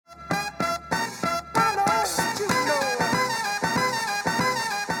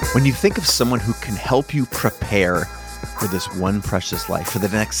When you think of someone who can help you prepare for this one precious life, for the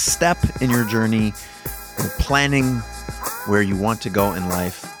next step in your journey, or planning where you want to go in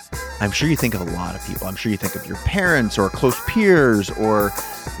life, I'm sure you think of a lot of people. I'm sure you think of your parents or close peers or,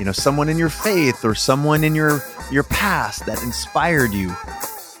 someone in your faith or someone in your past that inspired you.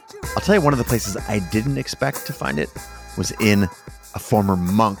 I'll tell you, one of the places I didn't expect to find it was in a former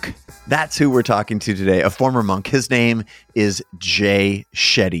monk. That's who we're talking to today, a former monk. His name is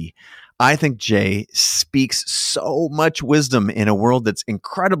Shetty. I think Jay speaks so much wisdom in a world that's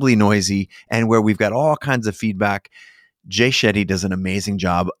incredibly noisy and where we've got all kinds of feedback. Shetty does an amazing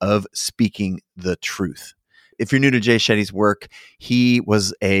job of speaking the truth. If you're new to Shetty's work, he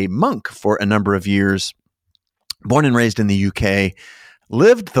was a monk for a number of years, born and raised in the UK,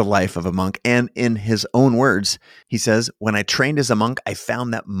 lived the life of a monk. And in his own words, he says, when I trained as a monk, I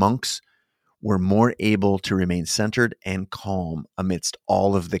found that monks were more able to remain centered and calm amidst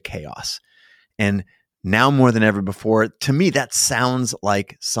all of the chaos. And now more than ever before, to me, that sounds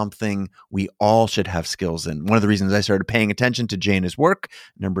like something we all should have skills in. One of the reasons I started paying attention to Jay and his work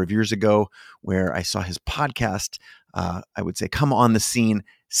a number of years ago, where I saw his podcast, I would say, come on the scene,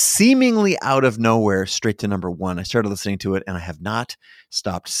 seemingly out of nowhere, straight to number one. I started listening to it and I have not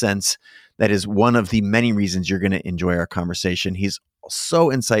stopped since. That is one of the many reasons you're going to enjoy our conversation. He's so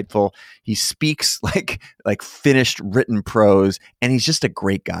insightful. He speaks like finished written prose, and he's just a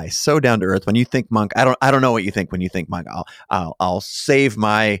great guy. So down to earth. When you think monk, I don't know what you think when you think monk. I'll save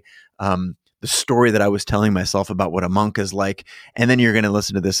my the story that I was telling myself about what a monk is like, and then you're going to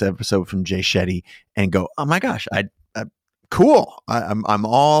listen to this episode from Shetty and go, oh my gosh, cool. I'm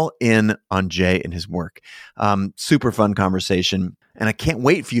all in on Jay and his work. Super fun conversation. And I can't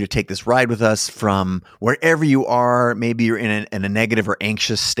wait for you to take this ride with us from wherever you are. Maybe you're in a negative or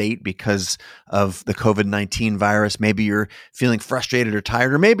anxious state because of the COVID-19 virus. Maybe you're feeling frustrated or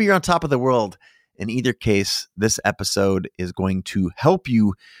tired, or maybe you're on top of the world. In either case, this episode is going to help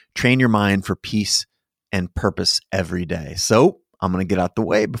you train your mind for peace and purpose every day. So I'm going to get out the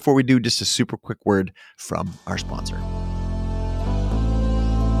way. Before we do, just a super quick word from our sponsor.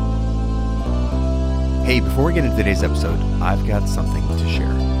 Hey, before we get into today's episode, I've got something to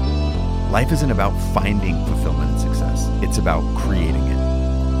share. Life isn't about finding fulfillment and success. It's about creating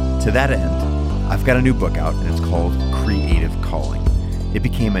it. To that end, I've got a new book out, and it's called Creative Calling. It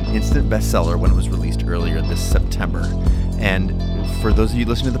became an instant bestseller when it was released earlier this September. And for those of you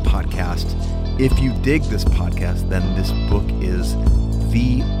listening to the podcast, if you dig this podcast, then this book is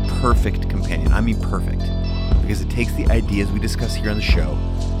the perfect companion. I mean perfect. Because it takes the ideas we discuss here on the show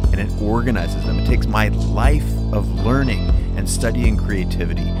and it organizes them. It takes my life of learning and studying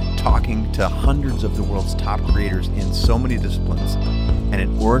creativity, talking to hundreds of the world's top creators in so many disciplines, and it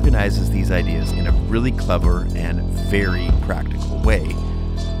organizes these ideas in a really clever and very practical way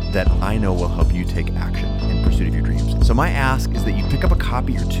that I know will help you take action in pursuit of your dreams. So my ask is that you pick up a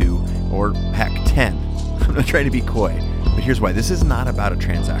copy or two, or heck, 10. I'm not trying to be coy, but here's why. This is not about a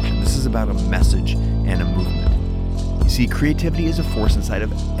transaction. This is about a message and a movement. You see, creativity is a force inside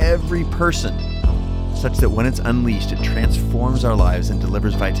of every person, such that when it's unleashed, it transforms our lives and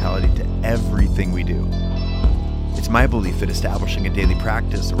delivers vitality to everything we do. It's my belief that establishing a daily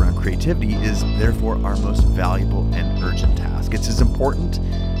practice around creativity is therefore our most valuable and urgent task. It's as important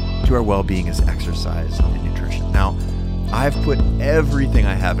to our well-being as exercise and nutrition. Now, I've put everything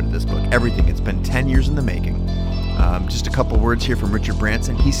I have into this book, everything. It's been 10 years in the making. Just a couple words here from Richard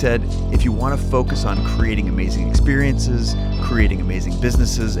Branson. He said, if you want to focus on creating amazing experiences, creating amazing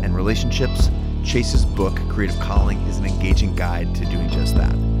businesses and relationships, Chase's book, Creative Calling, is an engaging guide to doing just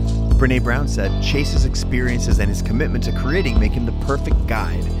that. Brené Brown said, Chase's experiences and his commitment to creating make him the perfect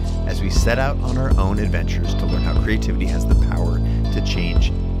guide as we set out on our own adventures to learn how creativity has the power to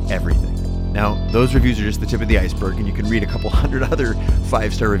change everything. Now, those reviews are just the tip of the iceberg, and you can read a couple hundred other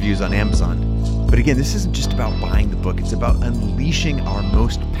 5-star reviews on Amazon. But again, this isn't just about buying the book. It's about unleashing our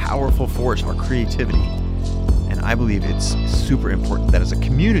most powerful force, our creativity. And I believe it's super important that as a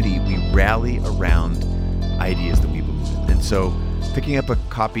community, we rally around ideas that we believe in. And so picking up a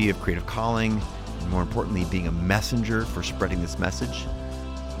copy of Creative Calling, and more importantly, being a messenger for spreading this message,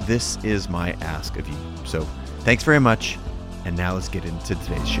 this is my ask of you. So thanks very much. And now let's get into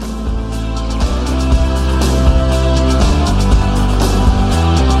today's show.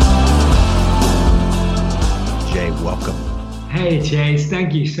 Jay, welcome. Hey, Chase.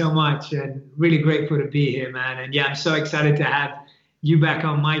 Thank you so much. And really grateful to be here, man. And yeah, I'm so excited to have you back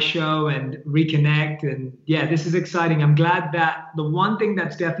on my show and reconnect. And yeah, this is exciting. I'm glad that the one thing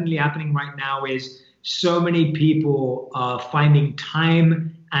that's definitely happening right now is so many people are finding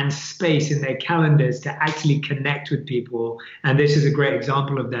time and space in their calendars to actually connect with people. And this is a great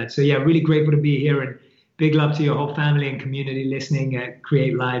example of that. So yeah, really grateful to be here, and big love to your whole family and community listening at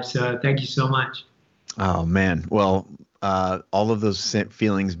Create Live. So thank you so much. Oh, man. Well, all of those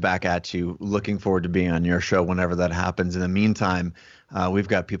feelings back at you. Looking forward to being on your show whenever that happens. In the meantime, we've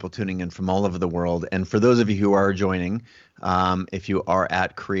got people tuning in from all over the world. And for those of you who are joining, if you are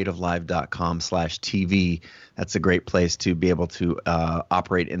at creativelive.com/TV, that's a great place to be able to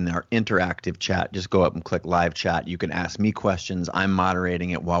operate in our interactive chat. Just go up and click live chat. You can ask me questions. I'm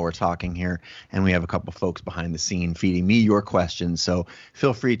moderating it while we're talking here. And we have a couple folks behind the scene feeding me your questions. So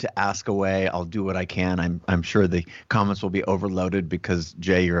feel free to ask away. I'll do what I can. I'm sure the comments will be overloaded because,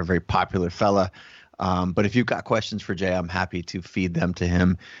 Jay, you're a very popular fella. But if you've got questions for Jay, I'm happy to feed them to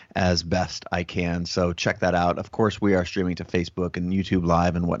him as best I can. So check that out. Of course, we are streaming to Facebook and YouTube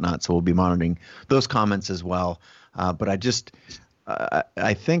Live and whatnot, so we'll be monitoring those comments as well. But I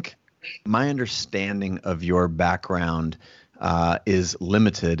think my understanding of your background is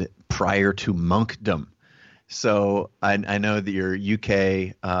limited prior to monkdom. So I know that your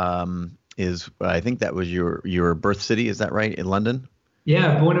UK is, I think that was your birth city. Is that right? In London?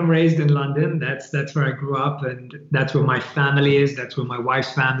 Yeah, born and raised in London. That's where I grew up, and that's where my family is. That's where my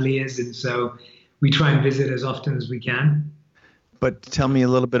wife's family is. And so we try and visit as often as we can. But tell me a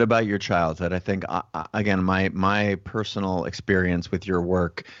little bit about your childhood. I think, again, my personal experience with your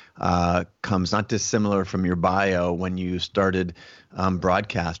work comes not dissimilar from your bio when you started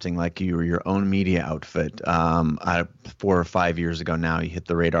broadcasting like you were your own media outfit. 4 or 5 years ago now, you hit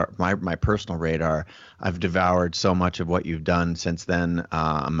the radar, my personal radar. I've devoured so much of what you've done since then.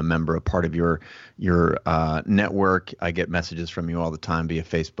 I'm a member, a part of your network. I get messages from you all the time via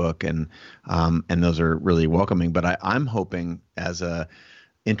Facebook, and those are really welcoming. But I'm hoping, as a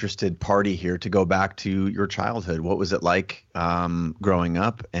interested party here, to go back to your childhood. What was it like growing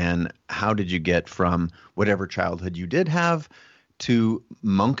up, and how did you get from whatever childhood you did have to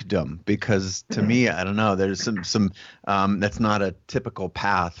monkdom? Because to me, I don't know, there's some that's not a typical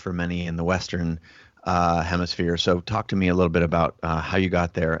path for many in the Western hemisphere. So talk to me a little bit about how you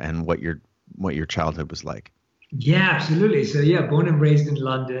got there and what your childhood was like. Yeah, absolutely. So yeah, born and raised in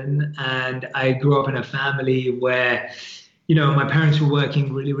London, and I grew up in a family where, my parents were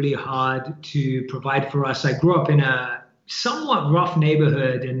working really, really hard to provide for us. I grew up in a somewhat rough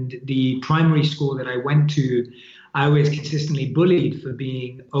neighborhood, and the primary school that I went to, I was consistently bullied for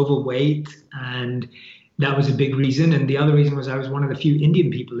being overweight, and that was a big reason. And the other reason was I was one of the few Indian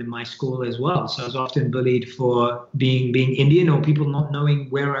people in my school as well. So I was often bullied for being Indian, or people not knowing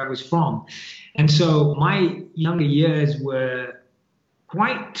where I was from. And so my younger years were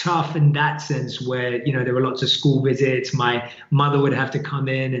quite tough in that sense, where, there were lots of school visits. My mother would have to come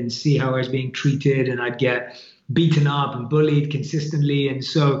in and see how I was being treated, and I'd get beaten up and bullied consistently. And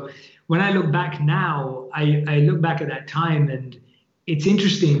so when I look back now, I look back at that time, and it's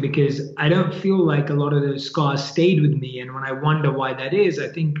interesting because I don't feel like a lot of those scars stayed with me. And when I wonder why that is, I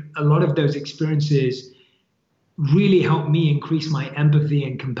think a lot of those experiences really helped me increase my empathy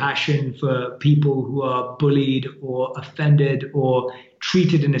and compassion for people who are bullied or offended or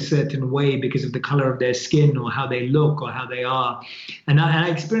treated in a certain way because of the color of their skin or how they look or how they are. And I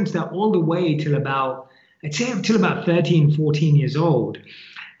experienced that all the way till about 13, 14 years old.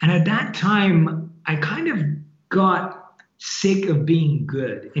 And at that time, I kind of got sick of being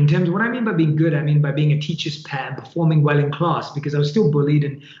good. In terms of what I mean by being good, I mean by being a teacher's pet and performing well in class, because I was still bullied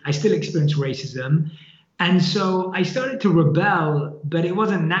and I still experienced racism. And so I started to rebel, but it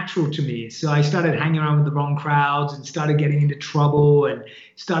wasn't natural to me. So I started hanging around with the wrong crowds and started getting into trouble and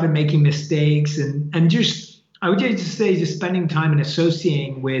started making mistakes, and I would just say just spending time and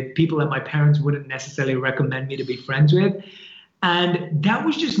associating with people that my parents wouldn't necessarily recommend me to be friends with. And that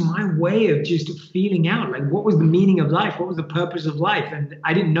was just my way of just feeling out, like, what was the meaning of life? What was the purpose of life? And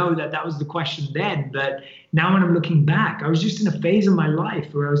I didn't know that that was the question then. But now when I'm looking back, I was just in a phase of my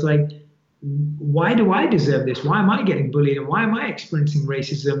life where I was like, why do I deserve this? Why am I getting bullied? And why am I experiencing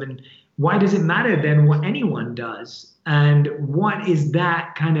racism? And why does it matter then what anyone does? And what is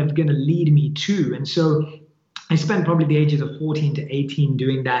that kind of going to lead me to? And so I spent probably the ages of 14 to 18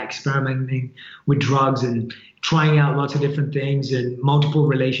 doing that, experimenting with drugs and trying out lots of different things and multiple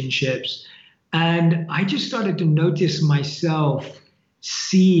relationships. And I just started to notice myself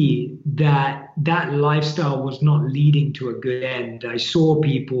see that that lifestyle was not leading to a good end. I saw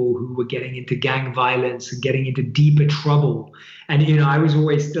people who were getting into gang violence and getting into deeper trouble. And, I was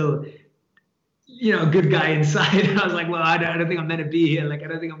always still, a good guy inside. And I was like, well, I don't think I'm meant to be here. Like, I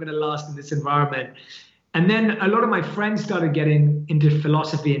don't think I'm going to last in this environment. And then a lot of my friends started getting into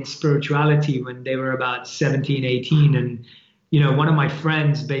philosophy and spirituality when they were about 17, 18. And one of my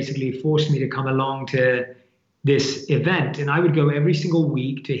friends basically forced me to come along to this event, and I would go every single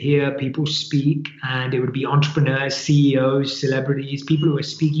week to hear people speak, and it would be entrepreneurs, CEOs, celebrities, people who were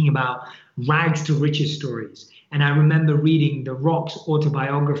speaking about rags to riches stories. And I remember reading The Rock's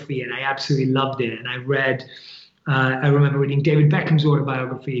autobiography, and I absolutely loved it. And I remember reading David Beckham's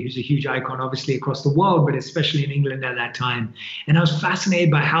autobiography, who's a huge icon, obviously, across the world, but especially in England at that time. And I was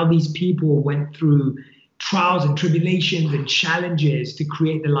fascinated by how these people went through trials and tribulations and challenges to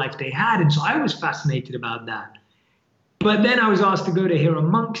create the life they had. And so I was fascinated about that. But then I was asked to go to hear a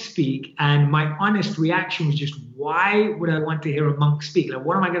monk speak, and my honest reaction was just, why would I want to hear a monk speak? Like,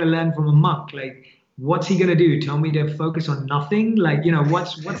 what am I going to learn from a monk? Like, what's he going to do? Tell me to focus on nothing? Like,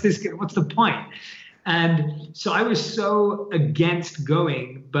 what's the point? And so I was so against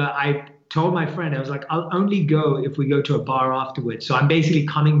going, but I told my friend, I was like, I'll only go if we go to a bar afterwards. So I'm basically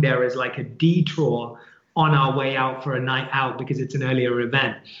coming there as like a detour on our way out for a night out because it's an earlier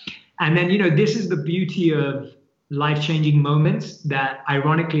event. And then, this is the beauty of life-changing moments, that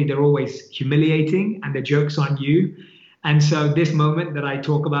ironically, they're always humiliating and the joke's on you. And so this moment that I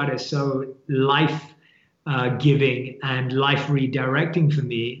talk about is so life-giving and life redirecting for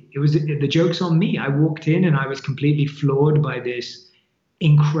me. The joke's on me. I walked in and I was completely floored by this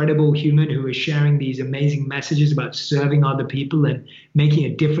incredible human who was sharing these amazing messages about serving other people and making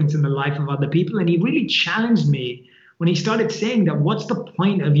a difference in the life of other people. And he really challenged me when he started saying that what's the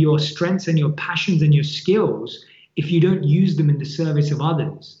point of your strengths and your passions and your skills if you don't use them in the service of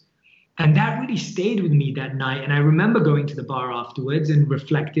others? And that really stayed with me that night. And I remember going to the bar afterwards and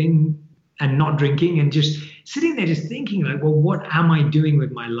reflecting and not drinking and just sitting there just thinking like, well, what am I doing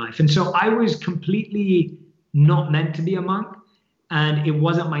with my life? And so I was completely not meant to be a monk. And it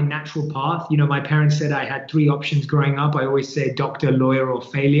wasn't my natural path. My parents said I had 3 options growing up. I always say doctor, lawyer, or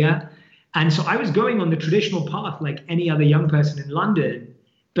failure. And so I was going on the traditional path like any other young person in London.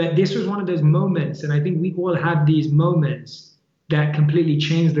 But this was one of those moments. And I think we all have these moments that completely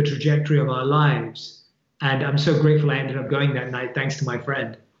change the trajectory of our lives. And I'm so grateful I ended up going that night, thanks to my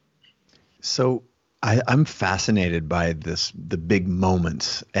friend. So I'm fascinated by the big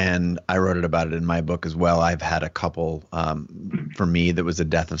moments, and I wrote about it in my book as well. I've had a couple. For me, that was the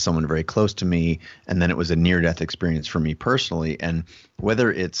death of someone very close to me, and then it was a near-death experience for me personally. And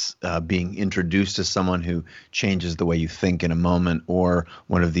whether it's being introduced to someone who changes the way you think in a moment, or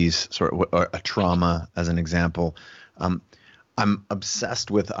one of these or a trauma, as an example, I'm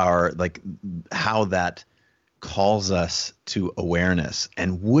obsessed with how that calls us to awareness.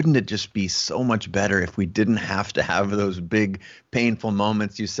 And wouldn't it just be so much better if we didn't have to have those big painful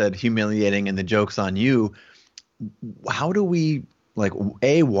moments? You said humiliating and the joke's on you. How do we,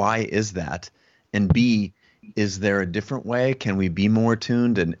 A, why is that? And B, is there a different way? Can we be more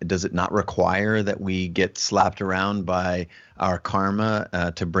tuned? And does it not require that we get slapped around by our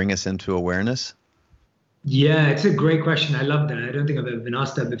karma to bring us into awareness? Yeah, it's a great question. I love that. I don't think I've ever been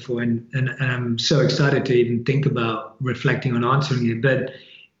asked that before. And I'm so excited to even think about reflecting on answering it. But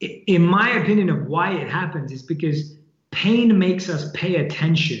in my opinion of why it happens is because pain makes us pay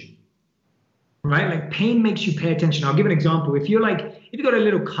attention, right? Like pain makes you pay attention. I'll give an example. If you got a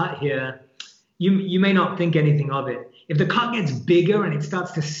little cut here, you may not think anything of it. If the cut gets bigger and it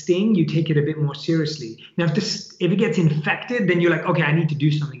starts to sting, you take it a bit more seriously. Now, if it gets infected, then you're like, okay, I need to do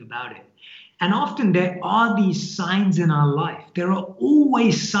something about it. And often there are these signs in our life. There are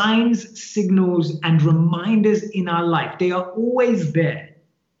always signs, signals, and reminders in our life. They are always there,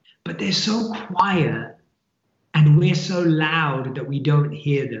 but they're so quiet and we're so loud that we don't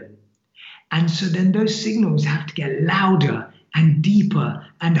hear them. And so then those signals have to get louder and deeper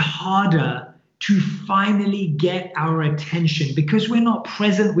and harder to finally get our attention. Because we're not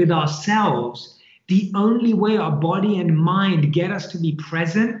present with ourselves, the only way our body and mind get us to be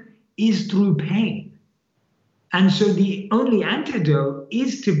present is through pain. And so the only antidote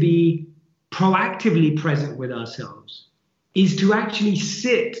is to be proactively present with ourselves, is to actually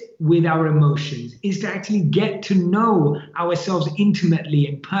sit with our emotions, is to actually get to know ourselves intimately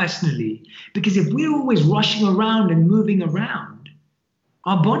and personally. Because if we're always rushing around and moving around,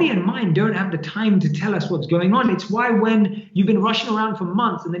 our body and mind don't have the time to tell us what's going on. It's why when you've been rushing around for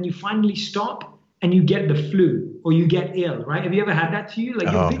months and then you finally stop, and you get the flu or you get ill, right? Have you ever had that to you?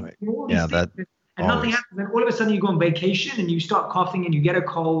 Like nothing happens. And all of a sudden you go on vacation and you start coughing and you get a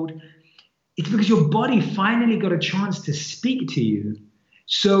cold. It's because your body finally got a chance to speak to you.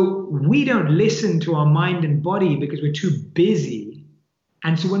 So we don't listen to our mind and body because we're too busy.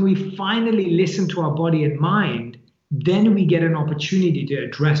 And so when we finally listen to our body and mind, then we get an opportunity to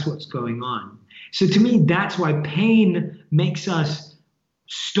address what's going on. So to me, that's why pain makes us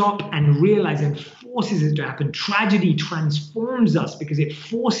stop and realize and forces it to happen. Tragedy transforms us because it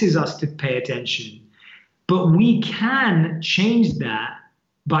forces us to pay attention. But we can change that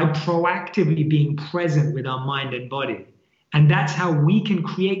by proactively being present with our mind and body. And that's how we can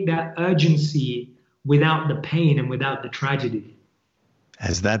create that urgency without the pain and without the tragedy.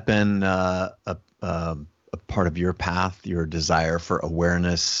 Has that been a part of your path, your desire for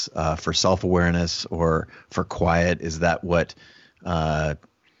awareness, for self-awareness, or for quiet? Is that what I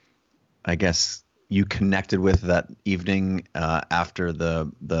guess you connected with that evening after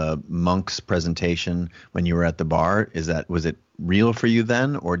the monk's presentation when you were at the bar? Was it real for you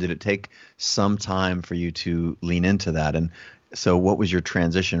then, or did it take some time for you to lean into that? And so what was your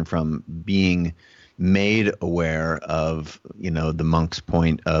transition from being made aware of, the monk's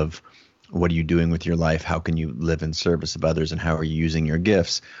point of what are you doing with your life? How can you live in service of others? And how are you using your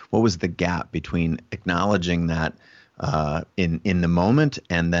gifts? What was the gap between acknowledging that in the moment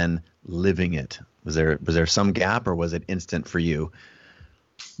and then living it? Was there some gap, or was it instant for you?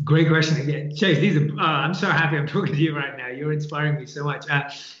 Great question again, Chase. I'm so happy I'm talking to you right now. You're inspiring me so much.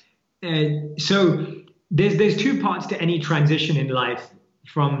 So there's two parts to any transition in life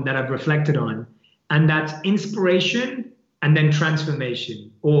that I've reflected on, and that's inspiration and then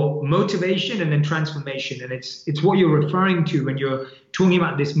transformation, or motivation and then transformation. And it's what you're referring to when you're talking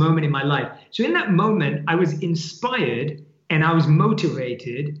about this moment in my life. So in that moment, I was inspired and I was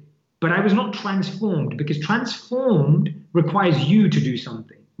motivated, but I was not transformed, because transformed requires you to do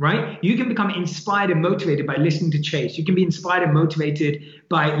something, right? You can become inspired and motivated by listening to Chase. You can be inspired and motivated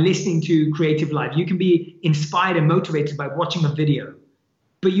by listening to Creative Life. You can be inspired and motivated by watching a video.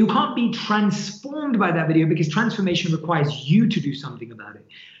 But you can't be transformed by that video, because transformation requires you to do something about it.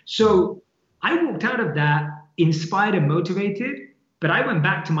 So I walked out of that inspired and motivated, but I went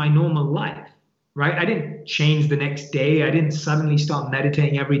back to my normal life, right? I didn't change the next day. I didn't suddenly start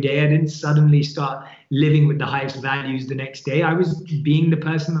meditating every day. I didn't suddenly start living with the highest values the next day. I was being the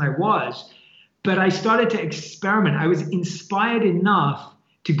person that I was, but I started to experiment. I was inspired enough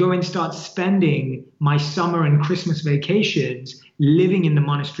to go and start spending my summer and Christmas vacations living in the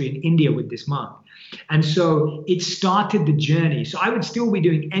monastery in India with this monk. And so it started the journey. So I would still be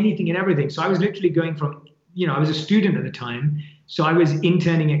doing anything and everything. So I was literally going from, I was a student at the time. So I was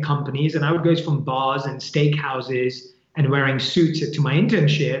interning at companies, and I would go from bars and steakhouses and wearing suits to my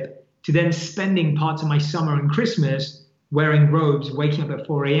internship, to then spending parts of my summer and Christmas wearing robes, waking up at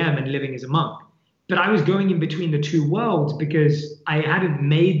 4 a.m. and living as a monk. But I was going in between the two worlds because I hadn't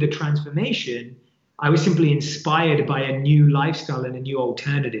made the transformation. I was simply inspired by a new lifestyle and a new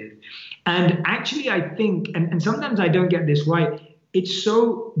alternative. And actually, I think, and sometimes I don't get this right, it's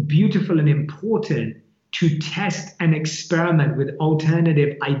so beautiful and important to test and experiment with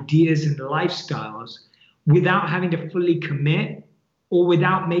alternative ideas and lifestyles without having to fully commit or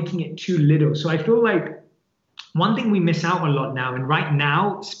without making it too little. So I feel like one thing we miss out a lot now, and right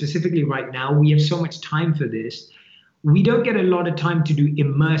now, specifically right now, we have so much time for this. We don't get a lot of time to do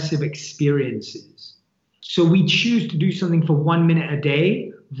immersive experiences. So we choose to do something for 1 minute a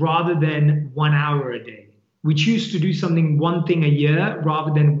day rather than 1 hour a day. We choose to do one thing a year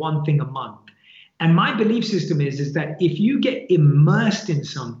rather than one thing a month. And my belief system is that if you get immersed in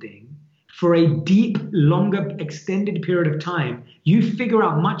something for a deep, longer, extended period of time, you figure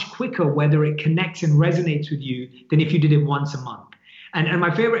out much quicker whether it connects and resonates with you than if you did it once a month. And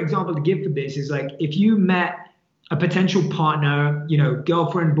my favorite example to give for this is like if you met a potential partner,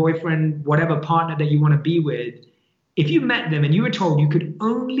 girlfriend, boyfriend, whatever partner that you want to be with, if you met them and you were told you could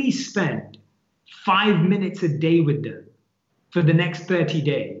only spend 5 minutes a day with them for the next 30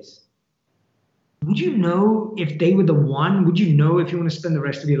 days, would you know if they were the one? Would you know if you want to spend the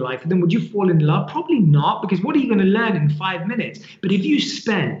rest of your life with them? Would you fall in love? Probably not, because what are you going to learn in 5 minutes? But if you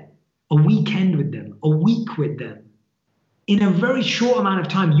spend a weekend with them, a week with them, in a very short amount of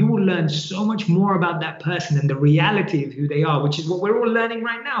time, you will learn so much more about that person and the reality of who they are, which is what we're all learning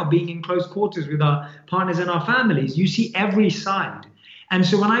right now, being in close quarters with our partners and our families. You see every side. And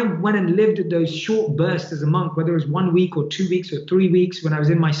so when I went and lived at those short bursts as a monk, whether it was 1 week or 2 weeks or 3 weeks when I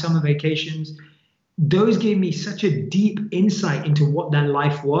was in my summer vacations, those gave me such a deep insight into what that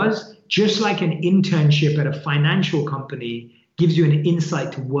life was, just like an internship at a financial company gives you an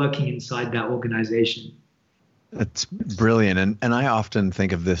insight to working inside that organization. That's brilliant. And I often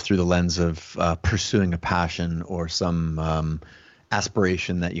think of this through the lens of pursuing a passion or some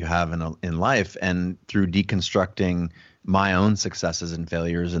aspiration that you have in life, and through deconstructing my own successes and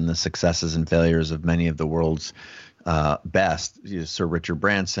failures and the successes and failures of many of the world's best. Sir Richard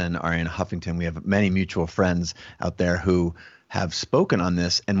Branson, Arianna Huffington. We have many mutual friends out there who have spoken on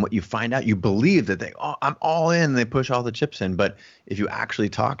this, and what you find out, you believe that I'm all in, they push all the chips in. But if you actually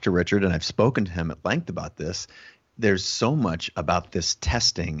talk to Richard, and I've spoken to him at length about this, there's so much about this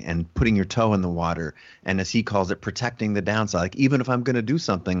testing and putting your toe in the water. And as he calls it, protecting the downside. Like, even if I'm going to do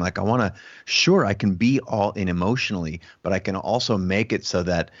something, like I can be all in emotionally, but I can also make it so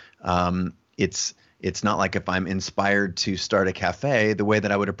that it's not like if I'm inspired to start a cafe, the way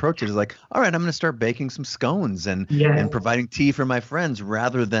that I would approach it is like, all right, I'm going to start baking some scones and providing tea for my friends,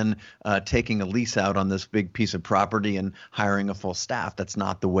 rather than taking a lease out on this big piece of property and hiring a full staff. That's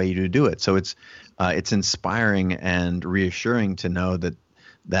not the way to do it. So it's inspiring and reassuring to know that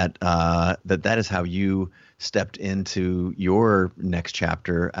is how you stepped into your next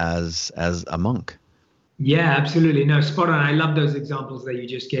chapter as a monk. Yeah, absolutely. No, spot on. I love those examples that you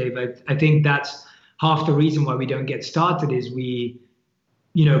just gave. I think that's half the reason why we don't get started is we,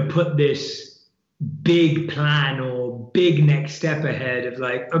 put this big plan or big next step ahead of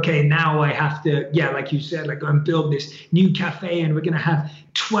like, okay, now I have to, like you said, like go and build this new cafe and we're going to have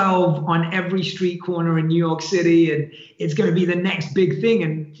 12 on every street corner in New York City and it's going to be the next big thing.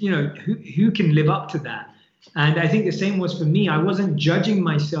 And, who can live up to that? And I think the same was for me. I wasn't judging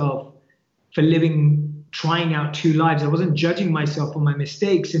myself for trying out two lives. I wasn't judging myself for my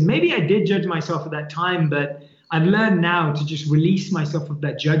mistakes. And maybe I did judge myself at that time, but I've learned now to just release myself of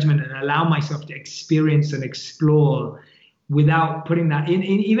that judgment and allow myself to experience and explore without putting that in.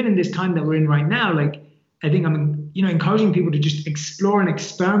 Even in this time that we're in right now, like I think I'm, encouraging people to just explore and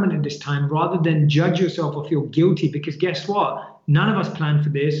experiment at this time rather than judge yourself or feel guilty, because guess what? None of us planned for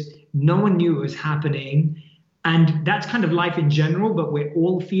this. No one knew it was happening. And that's kind of life in general, but we're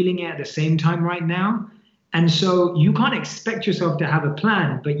all feeling it at the same time right now. And so you can't expect yourself to have a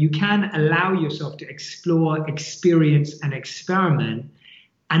plan, but you can allow yourself to explore, experience, and experiment.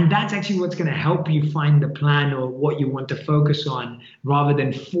 And that's actually what's going to help you find the plan or what you want to focus on, rather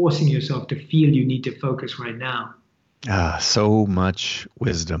than forcing yourself to feel you need to focus right now. So much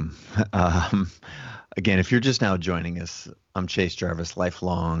wisdom. Again, if you're just now joining us, I'm Chase Jarvis,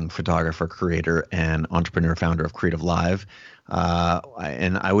 lifelong photographer, creator, and entrepreneur, founder of Creative Live.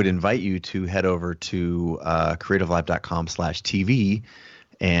 And I would invite you to head over to creativelive.com/TV,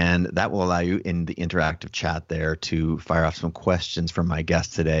 and that will allow you in the interactive chat there to fire off some questions from my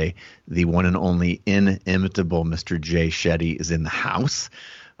guest today. The one and only inimitable Mr. Jay Shetty is in the house.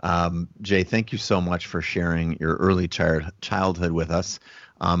 Jay, thank you so much for sharing your early childhood with us.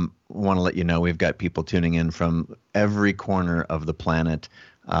 Want to let you know we've got people tuning in from every corner of the planet.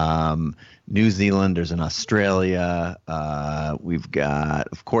 New Zealand, there's in Australia. We've got,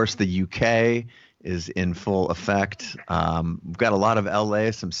 of course, the UK is in full effect. We've got a lot of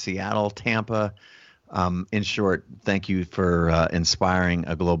LA, some Seattle, Tampa. In short, thank you for inspiring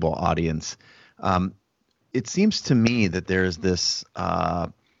a global audience. It seems to me that there's this,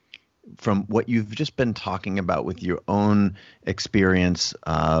 from what you've just been talking about with your own experience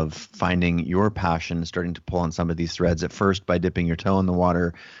of finding your passion, starting to pull on some of these threads at first by dipping your toe in the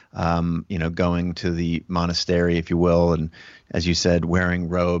water, going to the monastery, if you will, and as you said, wearing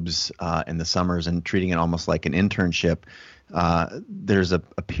robes in the summers and treating it almost like an internship. There's a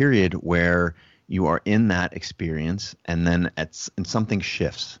period where you are in that experience, and then and something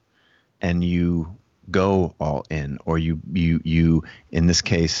shifts, and you go all in, or you in this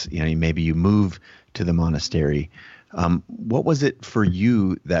case, maybe you move to the monastery. What was it for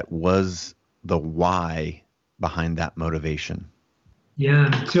you that was the why behind that motivation?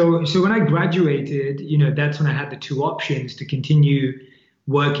 Yeah. So when I graduated, that's when I had the two options to continue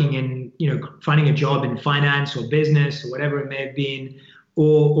working in, finding a job in finance or business or whatever it may have been,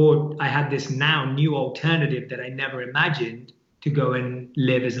 or I had this now new alternative that I never imagined, to go and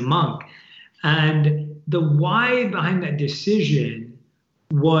live as a monk. And the why behind that decision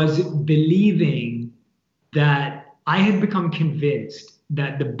was believing that I had become convinced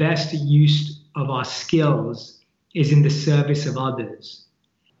that the best use of our skills is in the service of others.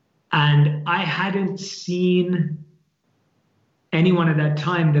 And I hadn't seen anyone at that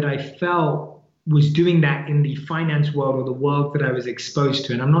time that I felt was doing that in the finance world or the world that I was exposed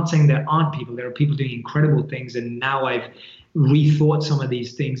to. And I'm not saying there aren't people. There are people doing incredible things. And now I've rethought some of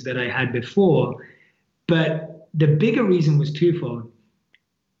these things that I had before. But the bigger reason was twofold.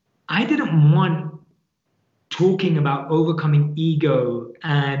 I didn't want talking about overcoming ego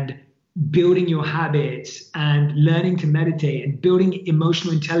and building your habits and learning to meditate and building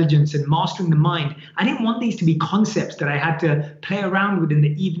emotional intelligence and mastering the mind. I didn't want these to be concepts that I had to play around with in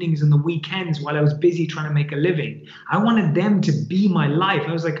the evenings and the weekends while I was busy trying to make a living. I wanted them to be my life.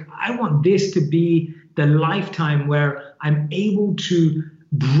 I was like, I want this to be the lifetime where I'm able to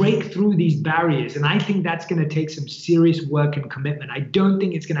break through these barriers. And I think that's going to take some serious work and commitment. I don't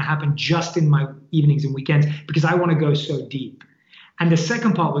think it's going to happen just in my evenings and weekends, because I want to go so deep. And the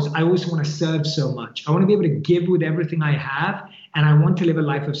second part was, I also want to serve so much. I want to be able to give with everything I have, and I want to live a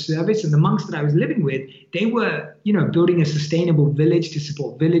life of service. And the monks that I was living with, they were, building a sustainable village to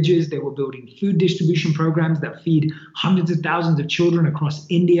support villages. They were building food distribution programs that feed hundreds of thousands of children across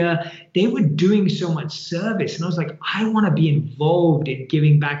India. They were doing so much service. And I was like, I want to be involved in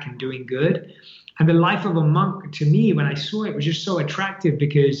giving back and doing good. And the life of a monk, to me, when I saw it, was just so attractive,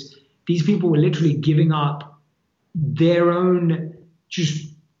 because these people were literally giving up their own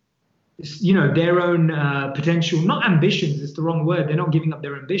potential, not ambitions, it's the wrong word. They're not giving up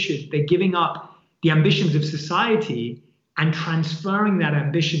their ambitions. They're giving up the ambitions of society and transferring that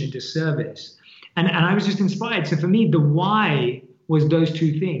ambition into service. And I was just inspired. So for me, the why was those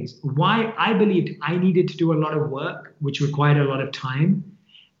two things. Why I believed I needed to do a lot of work, which required a lot of time,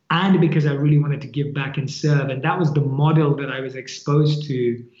 and because I really wanted to give back and serve. And that was the model that I was exposed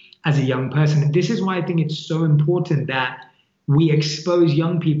to as a young person. And this is why I think it's so important that we expose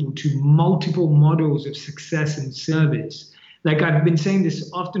young people to multiple models of success and service. Like I've been saying this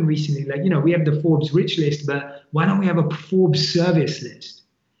often recently, we have the Forbes rich list, but why don't we have a Forbes service list,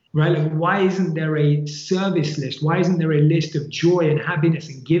 right? Like, why isn't there a service list? Why isn't there a list of joy and happiness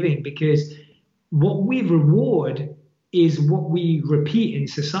and giving? Because what we reward is what we repeat in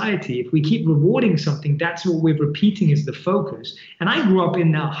society. If we keep rewarding something, that's what we're repeating as the focus. And I grew up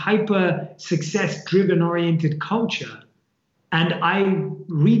in a hyper success driven oriented culture. And I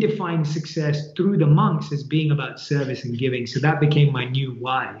redefined success through the monks as being about service and giving. So that became my new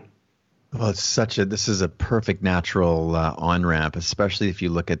why. Well, this is a perfect natural on-ramp, especially if you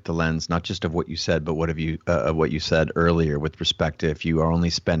look at the lens, not just of what you said, but what you said earlier with respect to, if you are only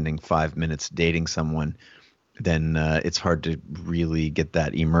spending 5 minutes dating someone, then it's hard to really get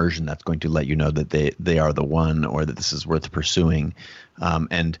that immersion that's going to let you know that they are the one, or that this is worth pursuing.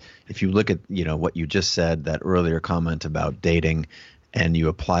 And if you look at, what you just said, that earlier comment about dating, and you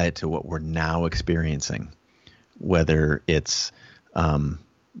apply it to what we're now experiencing, whether it's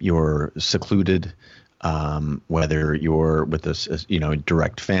you're secluded, whether you're with a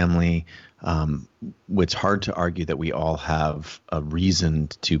direct family, it's hard to argue that we all have a reason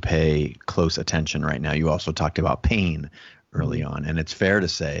to pay close attention right now. You also talked about pain early on, and it's fair to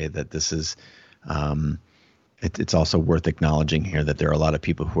say that this is it's also worth acknowledging here that there are a lot of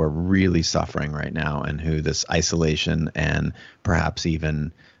people who are really suffering right now, and who this isolation and perhaps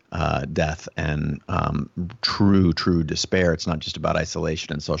even death and true despair. It's not just about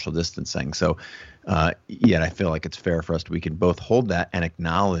isolation and social distancing. So yet I feel like it's fair for us we can both hold that and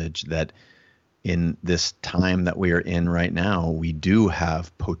acknowledge that in this time that we are in right now, we do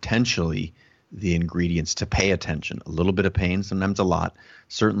have potentially the ingredients to pay attention. A little bit of pain, sometimes a lot,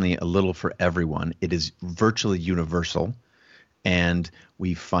 certainly a little for everyone. It is virtually universal. And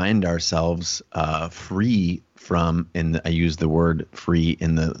we find ourselves free from, and I use the word free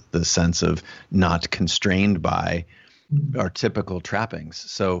in the sense of not constrained by our typical trappings.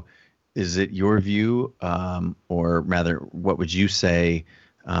 So is it your view, or rather, what would you say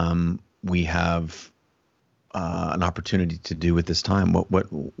we have an opportunity to do with this time?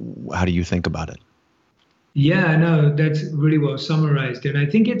 How do you think about it? Yeah, no, that's really well summarized. And I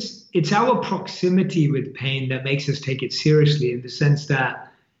think it's our proximity with pain that makes us take it seriously, in the sense that,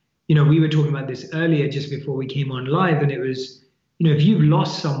 we were talking about this earlier just before we came on live, and it was, if you've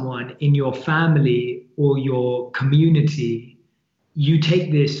lost someone in your family or your community, you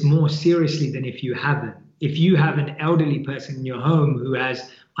take this more seriously than if you haven't. If you have an elderly person in your home who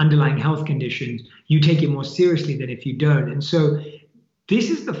has underlying health conditions, you take it more seriously than if you don't. And so this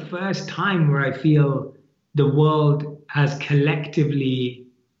is the first time where I feel the world has collectively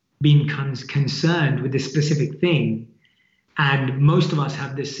been concerned with this specific thing. And most of us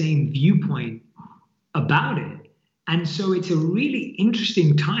have the same viewpoint about it. And so it's a really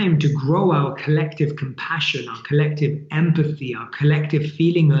interesting time to grow our collective compassion, our collective empathy, our collective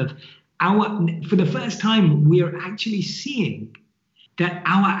feeling of for the first time, we are actually seeing that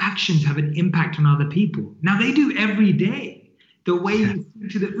our actions have an impact on other people. Now, they do every day. The way you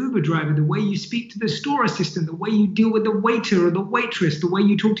speak to the Uber driver, the way you speak to the store assistant, the way you deal with the waiter or the waitress, the way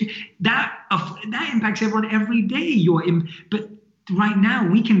you talk to that impacts everyone every day. But right now,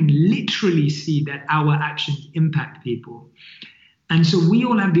 we can literally see that our actions impact people. And so we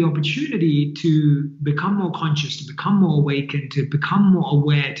all have the opportunity to become more conscious, to become more awakened, to become more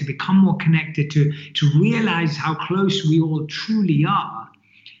aware, to become more connected, to realize how close we all truly are.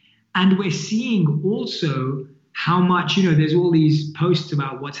 And we're seeing also how much, there's all these posts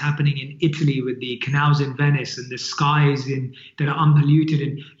about what's happening in Italy with the canals in Venice and the skies that are unpolluted.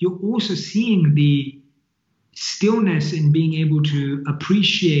 And you're also seeing the stillness in being able to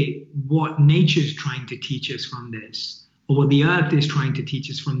appreciate what nature's trying to teach us from this, or what the earth is trying to teach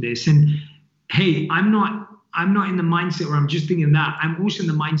us from this. And hey, I'm not in the mindset where I'm just thinking that. I'm also in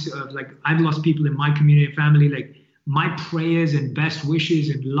the mindset of, like, I've lost people in my community and family. Like, my prayers and best wishes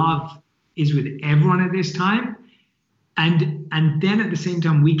and love is with everyone at this time. And then at the same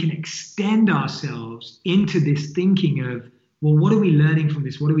time, we can extend ourselves into this thinking of, well, what are we learning from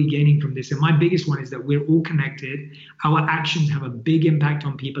this? What are we gaining from this? And my biggest one is that we're all connected. Our actions have a big impact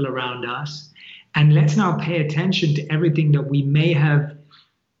on people around us. And let's now pay attention to everything that we may have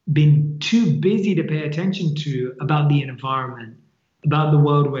been too busy to pay attention to about the environment, about the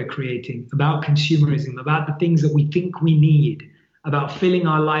world we're creating, about consumerism, about the things that we think we need, about filling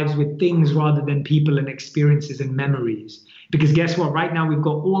our lives with things rather than people and experiences and memories. Because guess what? Right now, we've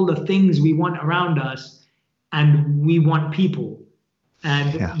got all the things we want around us, and we want people.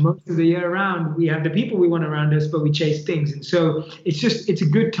 And most of the year around, we have the people we want around us, but we chase things. And so it's a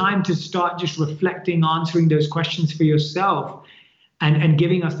good time to start just reflecting, answering those questions for yourself, and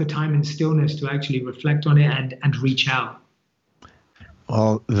giving us the time and stillness to actually reflect on it and reach out.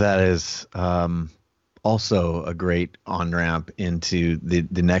 Well, that is also a great on-ramp into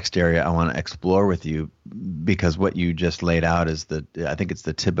the next area I want to explore with you, because what you just laid out is I think it's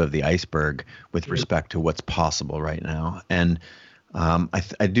the tip of the iceberg with respect to what's possible right now. And I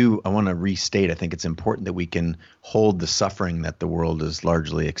want to restate, I think it's important that we can hold the suffering that the world is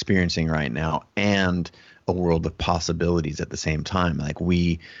largely experiencing right now and a world of possibilities at the same time. Like,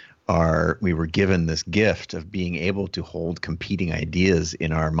 we were given this gift of being able to hold competing ideas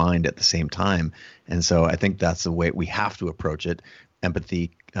in our mind at the same time. And so I think that's the way we have to approach it: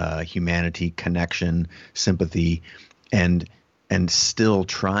 empathy, humanity, connection, sympathy, and still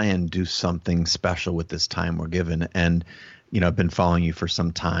try and do something special with this time we're given. And, I've been following you for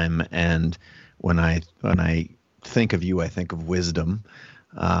some time, and when I think of you, I think of wisdom.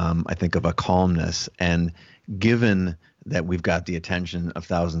 I think of a calmness. And given that we've got the attention of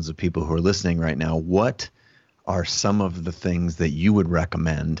thousands of people who are listening right now, what are some of the things that you would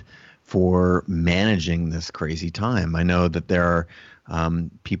recommend for managing this crazy time? I know that there are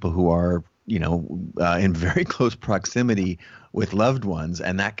people who are, in very close proximity with loved ones,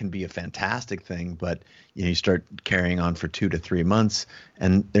 and that can be a fantastic thing. But you start carrying on for 2 to 3 months,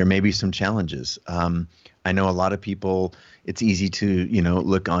 and there may be some challenges. I know a lot of people, it's easy to,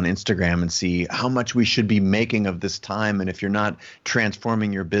 look on Instagram and see how much we should be making of this time. And if you're not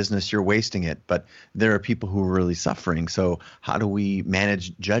transforming your business, you're wasting it. But there are people who are really suffering. So how do we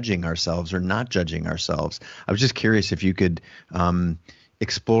manage judging ourselves or not judging ourselves? I was just curious if you could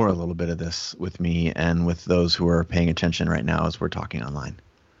explore a little bit of this with me and with those who are paying attention right now as we're talking online.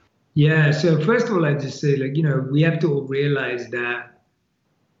 Yeah. So first of all, I'd just say, we have to all realize that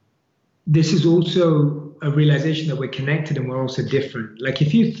this is also a realization that we're connected and we're also different. Like,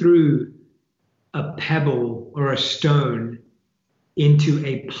 if you threw a pebble or a stone into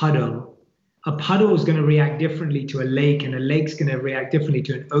a puddle is going to react differently to a lake, and a lake's going to react differently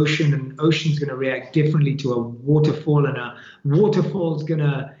to an ocean, and an ocean's going to react differently to a waterfall, and a waterfall's going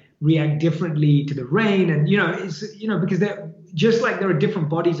to react differently to the rain. And, because they're just like there are different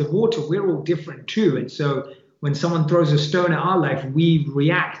bodies of water, we're all different too. And so when someone throws a stone at our life, we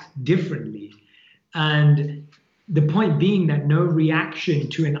react differently. And the point being that no reaction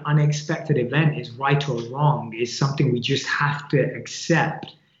to an unexpected event is right or wrong, is something we just have to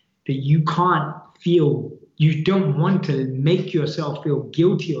accept. That you can't feel, you don't want to make yourself feel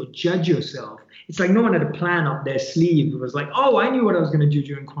guilty or judge yourself. It's like no one had a plan up their sleeve. It was like, oh, I knew what I was going to do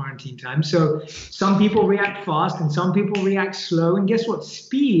during quarantine time. So some people react fast and some people react slow. And guess what?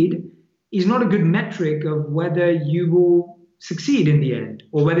 Speed is not a good metric of whether you will succeed in the end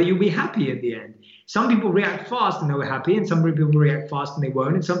or whether you'll be happy in the end. Some people react fast and they'll be happy, and some people react fast and they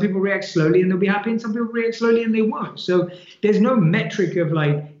won't, and some people react slowly and they'll be happy, and some people react slowly and they won't. So there's no metric of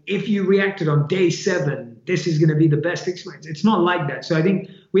like, if you reacted on day 7, this is going to be the best experience. It's not like that. So I think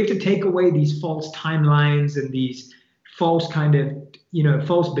we have to take away these false timelines and these false kind of,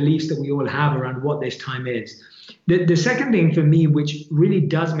 false beliefs that we all have around what this time is. The second thing for me, which really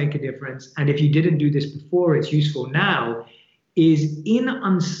does make a difference, and if you didn't do this before, it's useful now, is in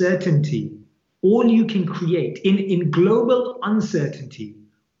uncertainty, all you can create, in global uncertainty,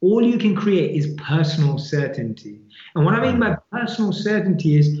 all you can create is personal certainty. And what I mean by personal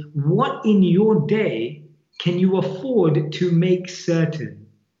certainty is, what in your day can you afford to make certain?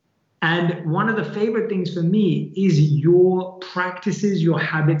 And one of the favorite things for me is your practices, your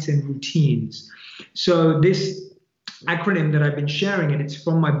habits, and routines. So this acronym that I've been sharing, and it's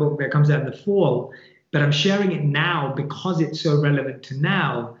from my book that comes out in the fall, but I'm sharing it now because it's so relevant to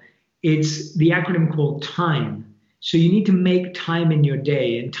now. It's the acronym called TIME. So you need to make time in your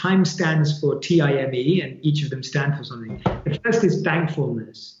day, and TIME stands for TIME, and each of them stand for something. The first is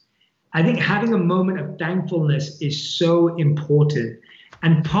thankfulness. I think having a moment of thankfulness is so important.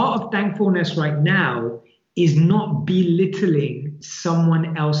 And part of thankfulness right now is not belittling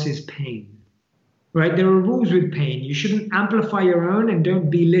someone else's pain, right? There are rules with pain. You shouldn't amplify your own and don't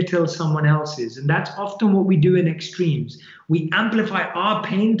belittle someone else's. And that's often what we do in extremes. We amplify our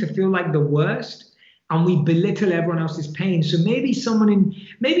pain to feel like the worst, and we belittle everyone else's pain. So maybe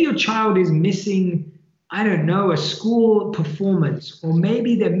maybe your child is missing, I don't know, a school performance, or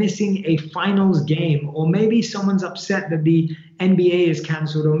maybe they're missing a finals game, or maybe someone's upset that the NBA is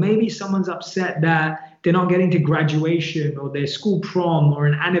canceled, or maybe someone's upset that they're not getting to graduation or their school prom or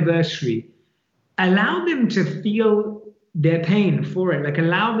an anniversary. Allow them to feel their pain for it. Like,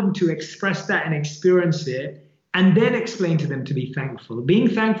 allow them to express that and experience it, and then explain to them to be thankful. Being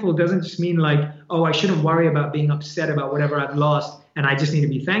thankful doesn't just mean like, oh, I shouldn't worry about being upset about whatever I've lost and I just need to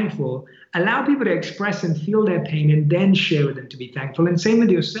be thankful. Allow people to express and feel their pain and then share with them to be thankful. And same with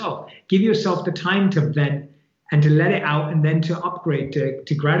yourself. Give yourself the time to vent and to let it out, and then to upgrade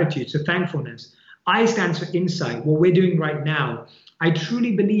to gratitude. So thankfulness. I stands for insight. What we're doing right now, I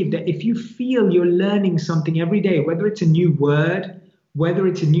truly believe that if you feel you're learning something every day, whether it's a new word, whether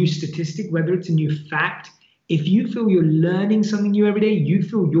it's a new statistic, whether it's a new fact, if you feel you're learning something new every day, you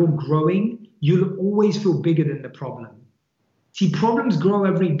feel you're growing, you'll always feel bigger than the problem. See, problems grow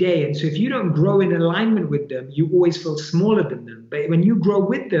every day. And so if you don't grow in alignment with them, you always feel smaller than them. But when you grow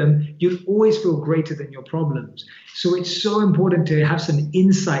with them, you'll always feel greater than your problems. So it's so important to have some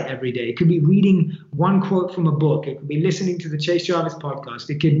insight every day. It could be reading one quote from a book. It could be listening to the Chase Jarvis podcast.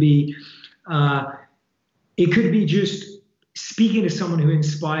 It could be just speaking to someone who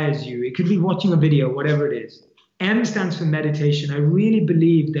inspires you. It could be watching a video, whatever it is. M stands for meditation. I really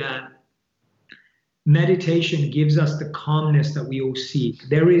believe that meditation gives us the calmness that we all seek.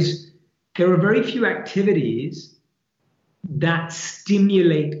 There are very few activities that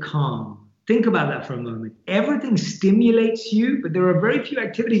stimulate calm. Think about that for a moment. Everything stimulates you, but there are very few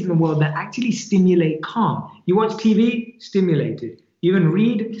activities in the world that actually stimulate calm. You watch TV, stimulated. You even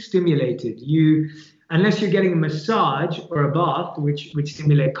read, stimulated. Unless you're getting a massage or a bath, which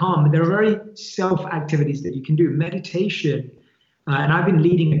stimulate calm, but there are very self activities that you can do. Meditation, and I've been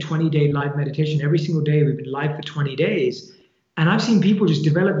leading a 20-day live meditation every single day. We've been live for 20 days. And I've seen people just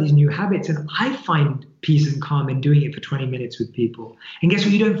develop these new habits. And I find peace and calm in doing it for 20 minutes with people. And guess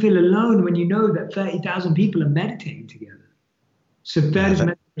what? You don't feel alone when you know that 30,000 people are meditating together. So that is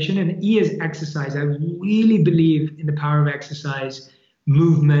meditation. And E is exercise. I really believe in the power of exercise,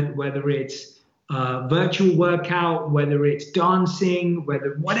 movement, whether it's virtual workout, whether it's dancing,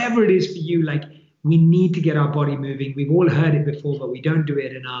 whatever it is for you. Like, we need to get our body moving. We've all heard it before, but we don't do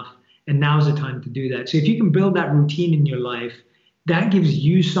it enough. And now's the time to do that. So if you can build that routine in your life, that gives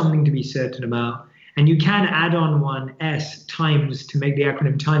you something to be certain about. And you can add on one S, times, to make the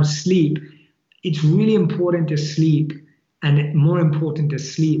acronym TIME, sleep. It's really important to sleep, and more important to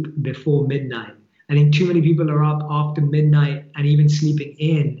sleep before midnight. I think too many people are up after midnight and even sleeping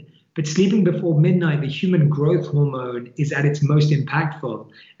in. But sleeping before midnight, the human growth hormone is at its most impactful.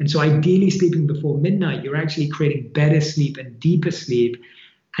 And so ideally sleeping before midnight, you're actually creating better sleep and deeper sleep.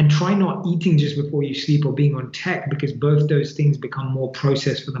 And try not eating just before you sleep or being on tech, because both those things become more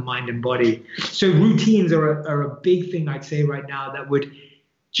processed for the mind and body. So routines are a big thing, I'd say, right now that would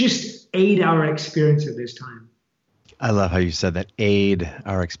just aid our experience at this time. I love how you said that, aid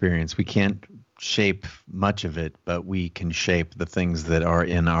our experience. We can't shape much of it, but we can shape the things that are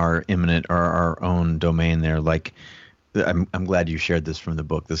in our imminent or our own domain there. Like, I'm glad you shared this from the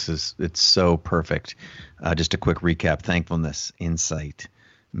book. It's so perfect. Just a quick recap: thankfulness, insight,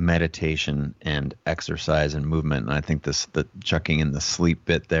 meditation, and exercise and movement. And I think the chucking in the sleep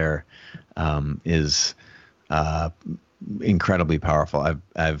bit there is incredibly powerful.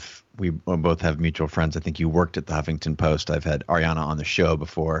 We both have mutual friends. I think you worked at the Huffington Post. I've had Ariana on the show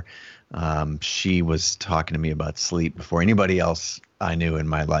before. She was talking to me about sleep before anybody else I knew in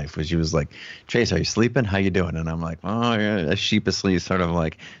my life. She was like, "Chase, are you sleeping? How you doing?" And I'm like, "Oh, yeah," sheepishly, sort of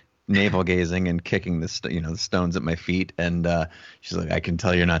like navel gazing and kicking the stones at my feet. And she's like, "I can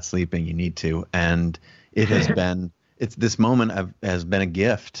tell you're not sleeping. You need to." And it has been, this moment has been a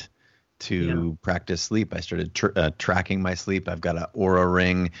gift to practice sleep. I started tracking my sleep. I've got an Oura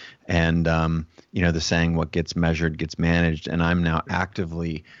ring, and the saying, what gets measured gets managed. And I'm now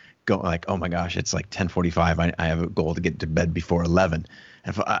actively go like, oh my gosh, it's like 10:45. I have a goal to get to bed before 11.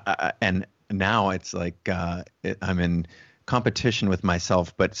 And now it's like I'm in competition with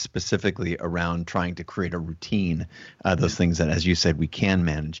myself, but specifically around trying to create a routine, those things that, as you said, we can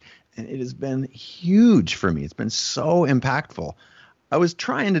manage. And it has been huge for me. It's been so impactful. I was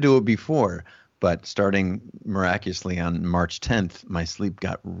trying to do it before, but starting miraculously on March 10th, my sleep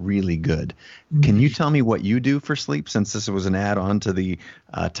got really good. Can you tell me what you do for sleep, since this was an add-on to the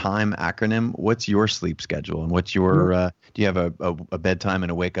TIME acronym? What's your sleep schedule, and what's your do you have a bedtime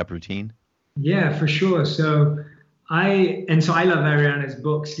and a wake-up routine? Yeah, for sure. So I love Ariana's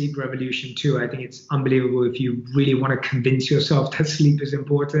book, Sleep Revolution, too. I think it's unbelievable if you really want to convince yourself that sleep is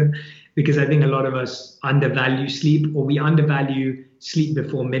important, because I think a lot of us undervalue sleep, or we undervalue sleep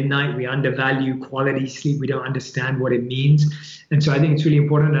before midnight. We undervalue quality sleep. We don't understand what it means. And so I think it's really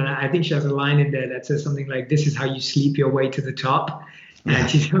important. And I think she has a line in there that says something like, this is how you sleep your way to the top. And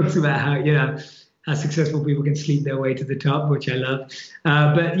she talks about how successful people can sleep their way to the top, which I love.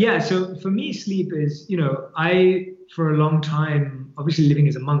 But yeah, so for me, sleep is, for a long time, obviously living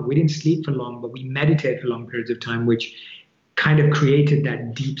as a monk, we didn't sleep for long, but we meditate for long periods of time, which kind of created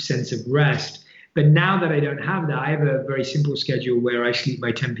that deep sense of rest. But now that I don't have that, I have a very simple schedule where I sleep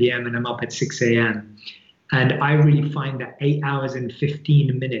by 10 p.m. and I'm up at 6 a.m. And I really find that 8 hours and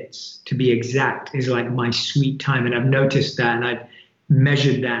 15 minutes, to be exact, is like my sweet time. And I've noticed that, and I've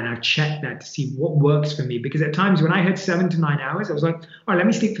measured that, and I've checked that to see what works for me. Because at times when I had 7 to 9 hours, I was like, all right, let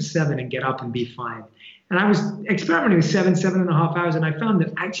me sleep for 7 and get up and be fine. And I was experimenting with 7.5 hours. And I found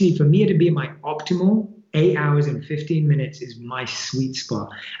that actually for me to be my optimal, 8 hours and 15 minutes is my sweet spot.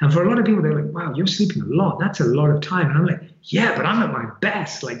 And for a lot of people, they're like, wow, you're sleeping a lot. That's a lot of time. And I'm like, yeah, but I'm at my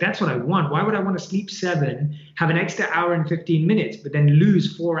best. Like, that's what I want. Why would I want to sleep 7, have an extra hour and 15 minutes, but then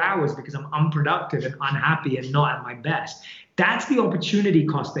lose 4 hours because I'm unproductive and unhappy and not at my best? That's the opportunity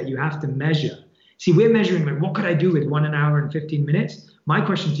cost that you have to measure. See, we're measuring, like, what could I do with 1 hour and 15 minutes? My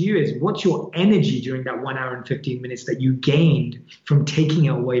question to you is, what's your energy during that 1 hour and 15 minutes that you gained from taking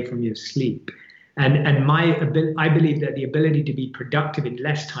it away from your sleep? And I believe that the ability to be productive in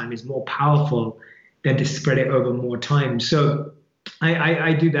less time is more powerful than to spread it over more time. So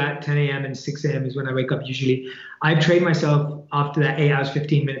I do that. 10 a.m. and 6 a.m. is when I wake up usually. I've trained myself after that 8 hours,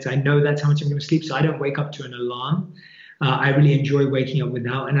 15 minutes. I know that's how much I'm going to sleep, so I don't wake up to an alarm. I really enjoy waking up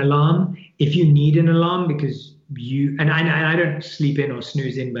without an alarm. If you need an alarm because I don't sleep in or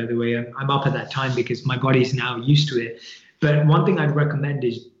snooze in, by the way. I'm up at that time because my body's now used to it. But one thing I'd recommend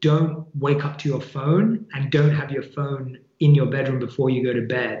is don't wake up to your phone, and don't have your phone in your bedroom before you go to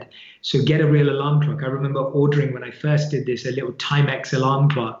bed. So get a real alarm clock. I remember ordering, when I first did this, a little Timex alarm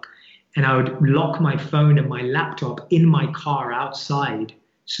clock, and I would lock my phone and my laptop in my car outside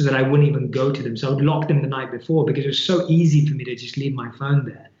so that I wouldn't even go to them. So I would lock them the night before because it was so easy for me to just leave my phone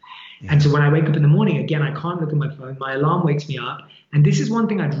there. Yeah. And so when I wake up in the morning, again, I can't look at my phone. My alarm wakes me up. And this is one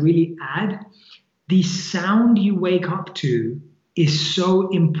thing I'd really add. The sound you wake up to is so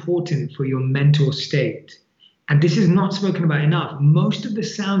important for your mental state. And this is not spoken about enough. Most of the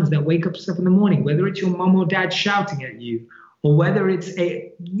sounds that wake us up in the morning, whether it's your mom or dad shouting at you, or whether it's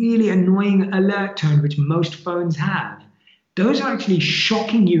a really annoying alert tone, which most phones have, those are actually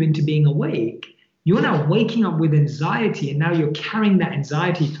shocking you into being awake. You're now waking up with anxiety, and now you're carrying that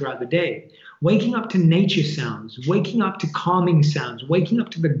anxiety throughout the day. Waking up to nature sounds, waking up to calming sounds, waking up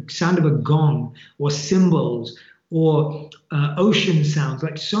to the sound of a gong or cymbals or ocean sounds,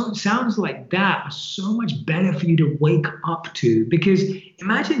 like sounds like that are so much better for you to wake up to. Because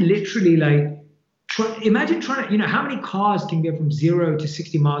imagine literally imagine trying to, how many cars can go from 0 to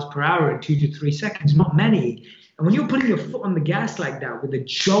 60 miles per hour in 2 to 3 seconds? Not many. And when you're putting your foot on the gas like that with a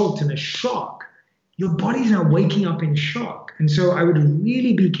jolt and a shock, your body's now waking up in shock. And so I would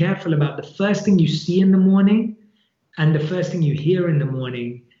really be careful about the first thing you see in the morning and the first thing you hear in the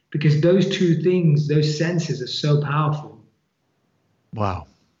morning, because those two things, those senses are so powerful. Wow.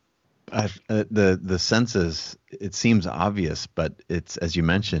 The senses, it seems obvious, but it's, as you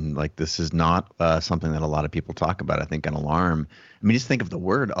mentioned, like, this is not something that a lot of people talk about. I think an alarm, just think of the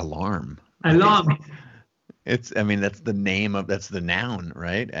word alarm. Alarm. That's the noun,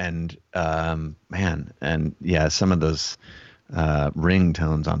 right? And man, and yeah, some of those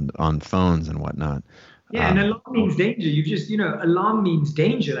ringtones on phones and whatnot. Yeah, and alarm means danger. You just, alarm means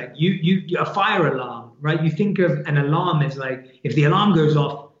danger. Like a fire alarm, right? You think of an alarm as like, if the alarm goes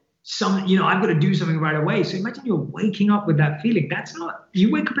off, I've got to do something right away. So imagine you're waking up with that feeling.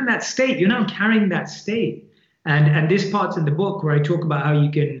 You wake up in that state. You're now carrying that state. And this part's in the book where I talk about how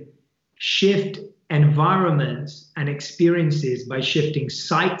you can shift environments and experiences by shifting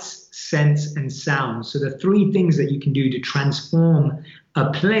sights, sense, and sound. So the 3 things that you can do to transform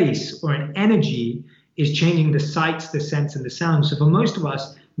A place or an energy is changing the sights, the sense, and the sound. So for most of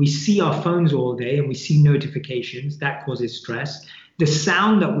us, we see our phones all day and we see notifications. That causes stress. The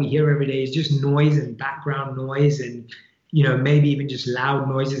sound that we hear every day is just noise and background noise and maybe even just loud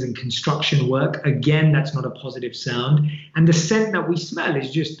noises and construction work. Again, that's not a positive sound. And the scent that we smell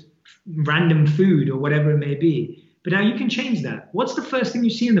is just random food or whatever it may be. But now you can change that. What's the first thing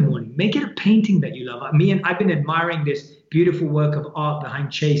you see in the morning? Make it a painting that you love. I've been admiring this beautiful work of art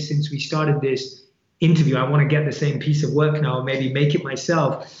behind Chase since we started this interview. I want to get the same piece of work now, or maybe make it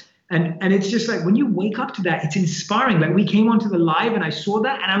myself. And it's just like when you wake up to that, it's inspiring. Like we came onto the live and I saw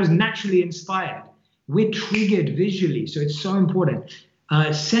that and I was naturally inspired. We're triggered visually, so it's so important.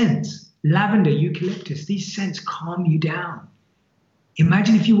 Scents, lavender, eucalyptus, these scents calm you down.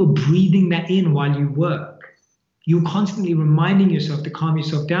 Imagine if you were breathing that in while you work. You're constantly reminding yourself to calm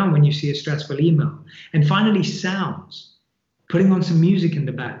yourself down when you see a stressful email. And finally, sounds. Putting on some music in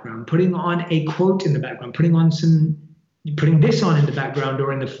the background, putting on a quote in the background, putting this on in the background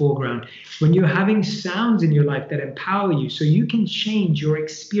or in the foreground. When you're having sounds in your life that empower you so you can change your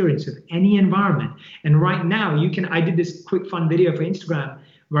experience of any environment. And right now I did this quick fun video for Instagram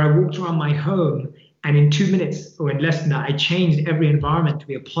where I walked around my home and in 2 minutes or in less than that, I changed every environment to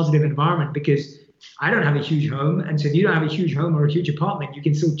be a positive environment because I don't have a huge home. And so if you don't have a huge home or a huge apartment, you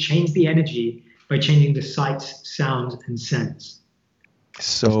can still change the energy by changing the sights, sounds, and scents.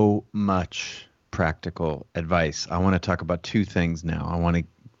 So much practical advice. I want to talk about two things now. I want to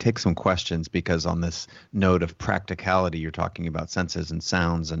take some questions because on this note of practicality, you're talking about senses and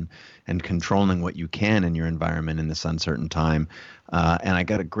sounds and controlling what you can in your environment in this uncertain time. And I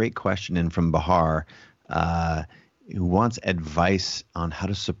got a great question in from Bahar, who wants advice on how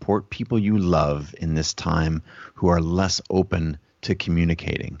to support people you love in this time who are less open to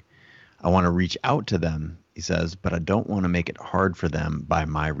communicating. I want to reach out to them, he says, but I don't want to make it hard for them by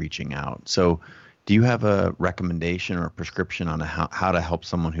my reaching out. So do you have a recommendation or a prescription on how to help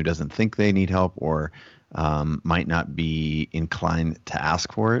someone who doesn't think they need help or might not be inclined to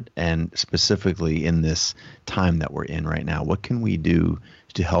ask for it? And specifically in this time that we're in right now, what can we do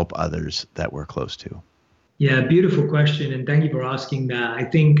to help others that we're close to? Yeah, beautiful question. And thank you for asking that. I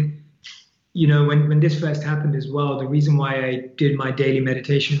think, when this first happened as well, the reason why I did my daily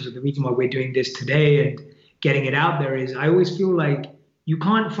meditations or the reason why we're doing this today and getting it out there is I always feel like you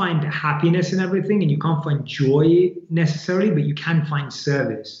can't find happiness in everything and you can't find joy necessarily, but you can find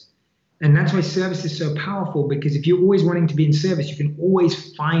service. And that's why service is so powerful, because if you're always wanting to be in service, you can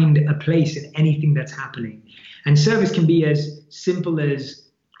always find a place in anything that's happening. And service can be as simple as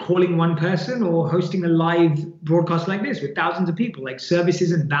calling one person or hosting a live broadcast like this with thousands of people. Like service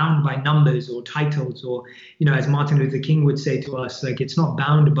isn't bound by numbers or titles or, as Martin Luther King would say to us, like it's not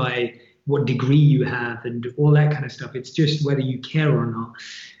bound by what degree you have and all that kind of stuff. It's just whether you care or not.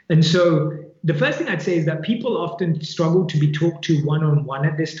 And so the first thing I'd say is that people often struggle to be talked to one-on-one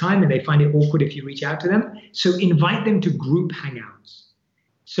at this time, and they find it awkward if you reach out to them. So invite them to group hangouts.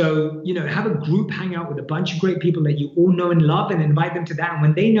 So, have a group hangout with a bunch of great people that you all know and love and invite them to that. And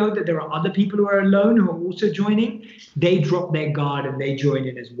when they know that there are other people who are alone who are also joining, they drop their guard and they join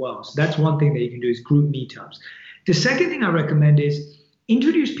in as well. So that's one thing that you can do is group meetups. The second thing I recommend is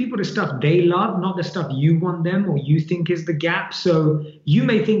introduce people to stuff they love, not the stuff you want them or you think is the gap. So you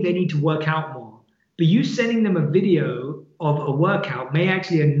may think they need to work out more, but you sending them a video of a workout may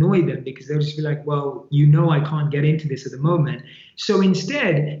actually annoy them because they'll just be like, well, I can't get into this at the moment. So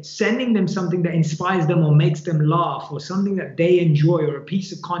instead, sending them something that inspires them or makes them laugh or something that they enjoy or a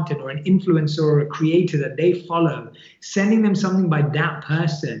piece of content or an influencer or a creator that they follow, sending them something by that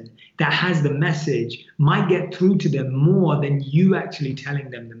person that has the message might get through to them more than you actually telling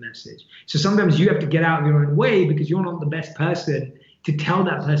them the message. So sometimes you have to get out of your own way because you're not the best person to tell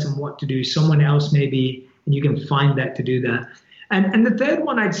that person what to do. Someone else maybe, and you can find that to do that. And the third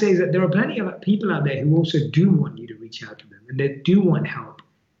one I'd say is that there are plenty of people out there who also do want you to reach out to them and they do want help.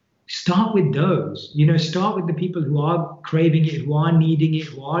 Start with those, start with the people who are craving it, who are needing it,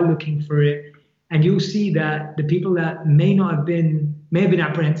 who are looking for it. And you'll see that the people that may have been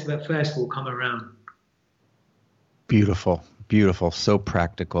apprehensive at first will come around. Beautiful, beautiful, so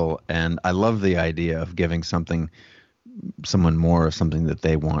practical. And I love the idea of giving someone more of something that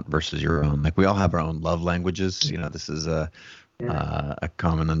they want versus your own. Like we all have our own love languages. This is a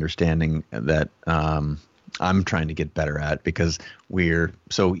common understanding that I'm trying to get better at because we're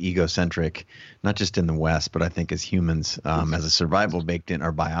so egocentric, not just in the West, but I think as humans, as a survival baked in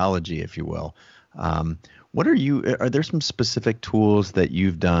our biology, if you will. Are there some specific tools that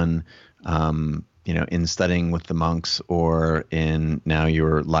you've done, in studying with the monks or in now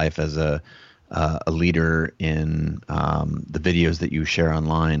your life as a a leader in the videos that you share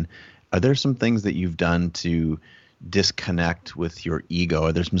online, are there some things that you've done to disconnect with your ego?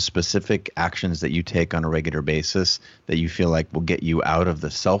 Are there some specific actions that you take on a regular basis that you feel like will get you out of the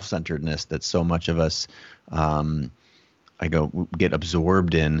self-centeredness that so much of us get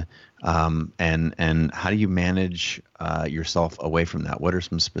absorbed in? And how do you manage yourself away from that? What are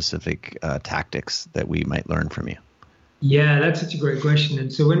some specific tactics that we might learn from you? Yeah, that's such a great question.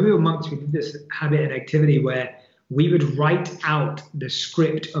 And so when we were monks, we did this habit and activity where we would write out the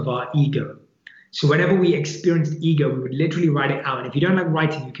script of our ego. So whenever we experienced ego, we would literally write it out. And if you don't like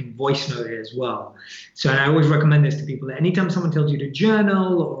writing, you can voice note it as well. So, and I always recommend this to people, that anytime someone tells you to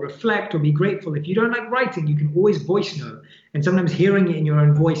journal or reflect or be grateful, if you don't like writing, you can always voice note. And sometimes hearing it in your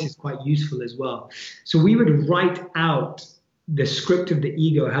own voice is quite useful as well. So we would write out the script of the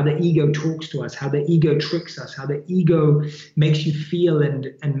ego, how the ego talks to us, how the ego tricks us, how the ego makes you feel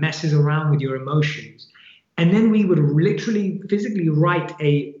and messes around with your emotions. And then we would literally physically write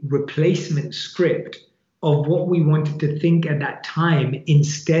a replacement script of what we wanted to think at that time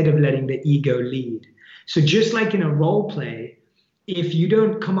instead of letting the ego lead. So just like in a role play, if you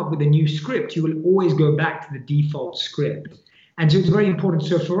don't come up with a new script, you will always go back to the default script. And so it's very important.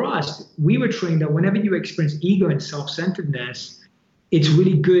 So for us, we were trained that whenever you experience ego and self-centeredness, it's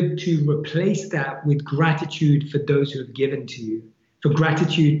really good to replace that with gratitude for those who have given to you, for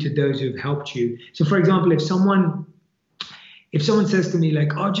gratitude to those who have helped you. So for example, if someone says to me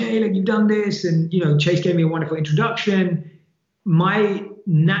like, oh, Jay, like you've done this, and, you know, Chase gave me a wonderful introduction, my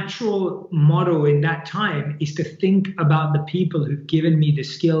natural motto in that time is to think about the people who've given me the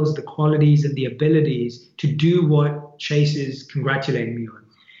skills, the qualities, and the abilities to do what Chase is congratulating me on.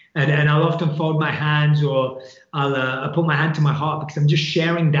 And I'll often fold my hands, or I'll put my hand to my heart, because I'm just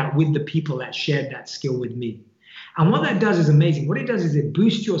sharing that with the people that shared that skill with me. And what that does is amazing. What it does is it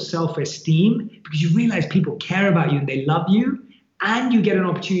boosts your self-esteem, because you realize people care about you and they love you, and you get an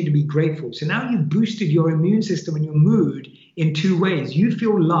opportunity to be grateful. So now you've boosted your immune system and your mood in two ways. You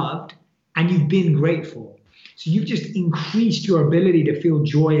feel loved and you've been grateful. So you've just increased your ability to feel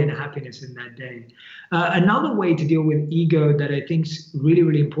joy and happiness in that day. Another way to deal with ego that I think is really,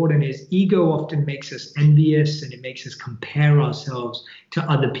 really important is ego often makes us envious, and it makes us compare ourselves to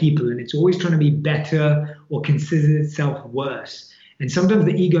other people. And it's always trying to be better or consider itself worse. And sometimes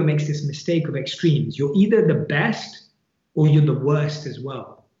the ego makes this mistake of extremes. You're either the best or you're the worst as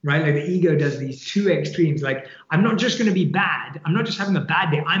well, right? Like the ego does these two extremes. Like, I'm not just going to be bad. I'm not just having a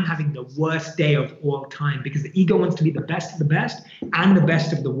bad day. I'm having the worst day of all time, because the ego wants to be the best of the best and the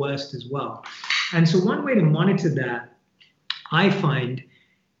best of the worst as well. And so one way to monitor that, I find,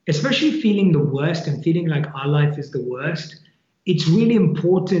 especially feeling the worst and feeling like our life is the worst, it's really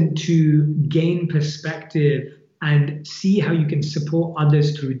important to gain perspective and see how you can support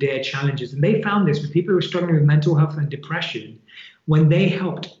others through their challenges. And they found this with people who are struggling with mental health and depression. When they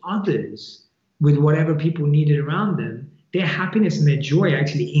helped others with whatever people needed around them, their happiness and their joy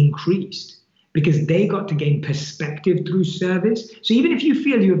actually increased, because they got to gain perspective through service. So even if you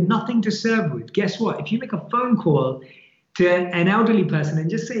feel you have nothing to serve with, guess what? If you make a phone call to an elderly person and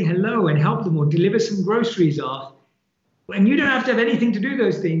just say hello and help them, or deliver some groceries off, and you don't have to have anything to do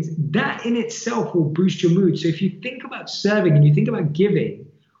those things, that in itself will boost your mood. So if you think about serving and you think about giving,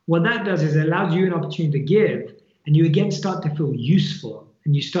 what that does is it allows you an opportunity to give, and you again start to feel useful,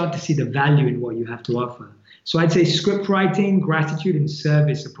 and you start to see the value in what you have to offer. So I'd say script writing, gratitude, and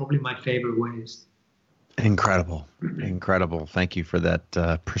service are probably my favorite ways. Incredible. Incredible. Thank you for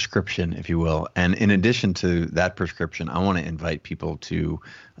that prescription, if you will. And in addition to that prescription, I want to invite people to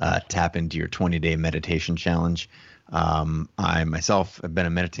tap into your 20-day meditation challenge. I myself have been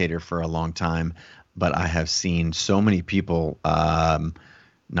a meditator for a long time, but I have seen so many people,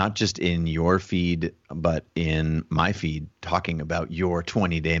 not just in your feed, but in my feed, talking about your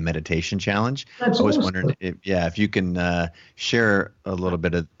 20-day meditation challenge. That's I was awesome. wondering if you can share a little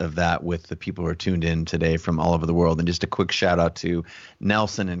bit of that with the people who are tuned in today from all over the world. And just a quick shout out to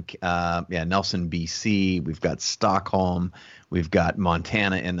Nelson Nelson, BC. We've got Stockholm. We've got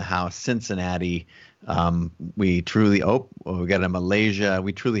Montana in the house, Cincinnati. We got in Malaysia.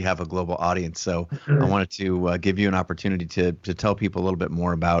 We truly have a global audience. So I wanted to give you an opportunity to tell people a little bit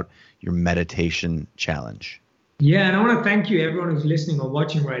more about your meditation challenge. Yeah, and I want to thank you, everyone who's listening or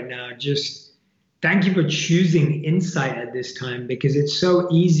watching right now. Just thank you for choosing insight at this time, because it's so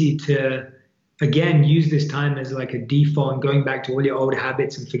easy to, again, use this time as like a default and going back to all your old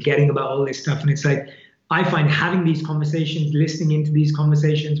habits and forgetting about all this stuff. And it's like, I find having these conversations, listening into these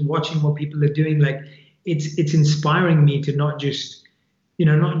conversations, watching what people are doing, like it's inspiring me to not just,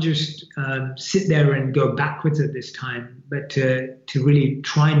 not just sit there and go backwards at this time, but to really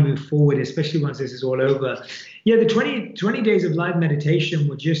try and move forward, especially once this is all over. Yeah, the 20 days of live meditation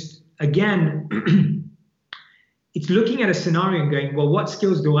were just, again, it's looking at a scenario and going, well, what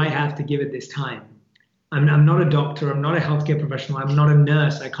skills do I have to give at this time? I'm not a doctor. I'm not a healthcare professional. I'm not a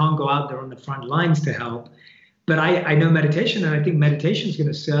nurse. I can't go out there on the front lines to help. But I know meditation, and I think meditation is going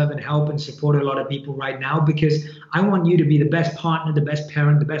to serve and help and support a lot of people right now, because I want you to be the best partner, the best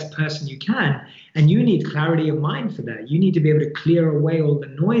parent, the best person you can. And you need clarity of mind for that. You need to be able to clear away all the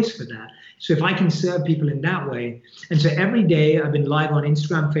noise for that. So if I can serve people in that way. And so every day I've been live on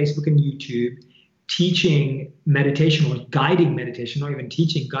Instagram, Facebook, and YouTube, teaching meditation, or guiding meditation, not even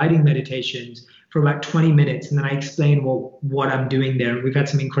teaching, guiding meditations for about 20 minutes. And then I explain what I'm doing there. And we've had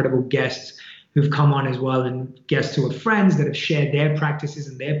some incredible guests who've come on as well, and guests who are friends that have shared their practices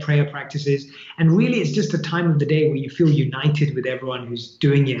and their prayer practices. And really, it's just a time of the day where you feel united with everyone who's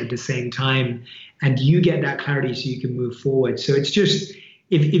doing it at the same time, and you get that clarity so you can move forward. So it's just,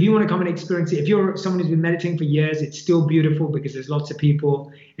 if you want to come and experience it, if you're someone who's been meditating for years, it's still beautiful because there's lots of people.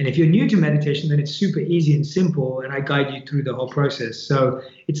 And if you're new to meditation, then it's super easy and simple, and I guide you through the whole process. So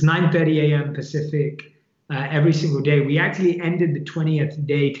it's 9:30 a.m. Pacific. Every single day. We actually ended the 20th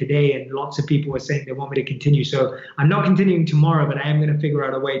day today, and lots of people were saying they want me to continue. So I'm not continuing tomorrow, but I am going to figure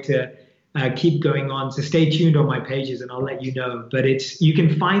out a way to keep going on. So stay tuned on my pages and I'll let you know. But you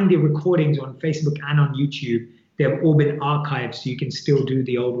can find the recordings on Facebook and on YouTube. They've all been archived, so you can still do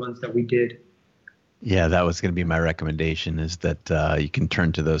the old ones that we did. Yeah, that was going to be my recommendation, is that you can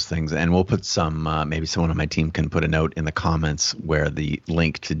turn to those things. And we'll put some, maybe someone on my team can put a note in the comments where the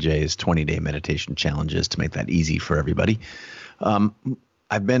link to Jay's 20-day meditation challenge is, to make that easy for everybody.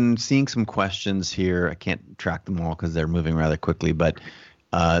 I've been seeing some questions here. I can't track them all because they're moving rather quickly. But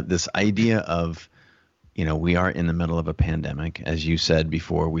this idea of, we are in the middle of a pandemic. As you said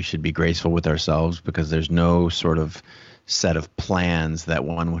before, we should be graceful with ourselves because there's no sort of set of plans that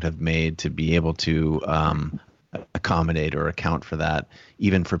one would have made to be able to accommodate or account for that.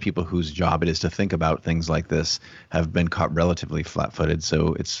 Even for people whose job it is to think about things like this, have been caught relatively flat-footed.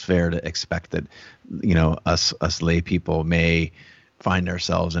 So it's fair to expect that, us lay people may find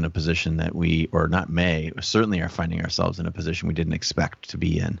ourselves in a position that certainly are finding ourselves in a position we didn't expect to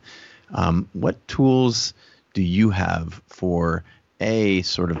be in. What tools do you have for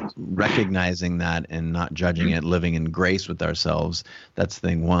sort of recognizing that and not judging it, living in grace with ourselves? That's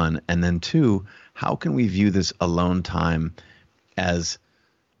thing one. And then two, how can we view this alone time as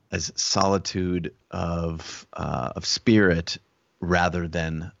solitude of spirit rather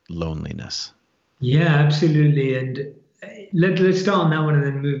than loneliness? Yeah, absolutely. And let's start on that one and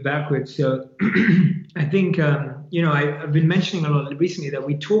then move backwards. So I think, I've been mentioning a lot recently that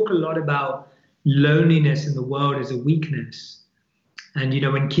we talk a lot about loneliness in the world as a weakness. And,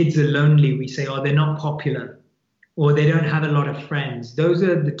 when kids are lonely, we say, oh, they're not popular, or they don't have a lot of friends. Those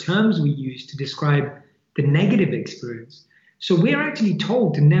are the terms we use to describe the negative experience. So we're actually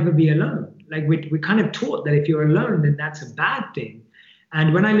told to never be alone. Like we're kind of taught that if you're alone, then that's a bad thing.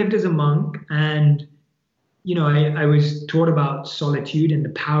 And when I lived as a monk, and, I was taught about solitude and the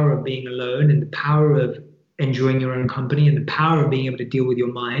power of being alone and the power of enjoying your own company and the power of being able to deal with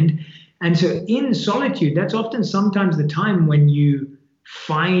your mind. And so in solitude, that's often sometimes the time when you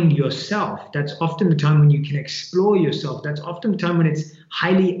find yourself. That's often the time when you can explore yourself. That's often the time when it's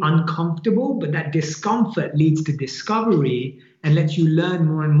highly uncomfortable, but that discomfort leads to discovery and lets you learn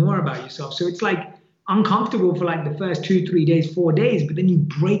more and more about yourself. So it's like uncomfortable for like the first 2, 3 days, 4 days, but then you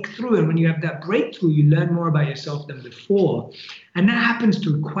break through. And when you have that breakthrough, you learn more about yourself than before. And that happens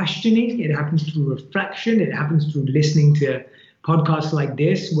through questioning. It happens through reflection. It happens through listening to podcasts like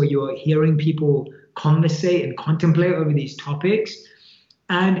this, where you're hearing people conversate and contemplate over these topics.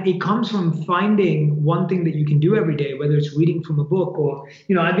 And it comes from finding one thing that you can do every day, whether it's reading from a book or,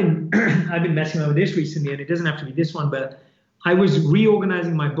 I've been messing around with this recently, and it doesn't have to be this one, but I was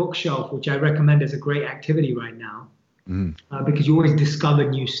reorganizing my bookshelf, which I recommend as a great activity right now, because you always discover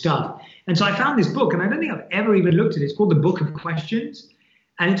new stuff. And so I found this book, and I don't think I've ever even looked at it. It's called The Book of Questions.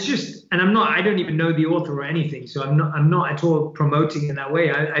 And it's just, and I don't even know the author or anything. So I'm not at all promoting in that way.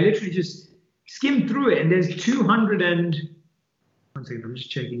 I literally just skimmed through it, and there's 1 second, I'm just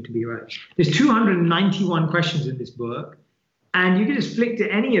checking to be right. There's 291 questions in this book, and you can just flick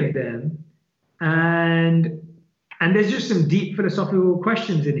to any of them, and there's just some deep philosophical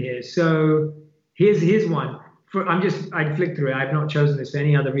questions in here. So here's one. I flicked through it. I've not chosen this for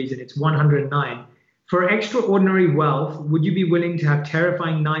any other reason. It's 109. For extraordinary wealth, would you be willing to have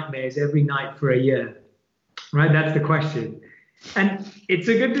terrifying nightmares every night for a year? Right, that's the question. And it's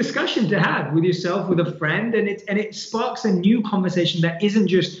a good discussion to have with yourself, with a friend, and it sparks a new conversation that isn't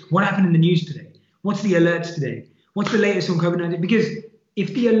just what happened in the news today, what's the alerts today, what's the latest on COVID-19. Because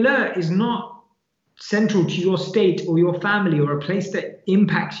if the alert is not central to your state or your family or a place that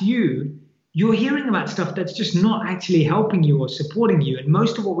impacts you, you're hearing about stuff that's just not actually helping you or supporting you. And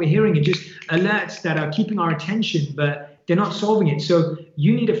most of what we're hearing are just alerts that are keeping our attention, but they're not solving it. So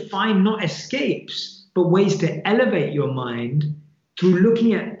you need to find not escapes, but ways to elevate your mind through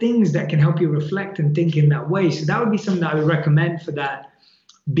looking at things that can help you reflect and think in that way. So that would be something that I would recommend for that,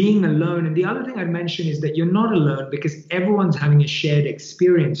 being alone. And the other thing I'd mention is that you're not alone because everyone's having a shared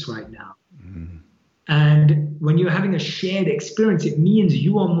experience right now. And when you're having a shared experience, it means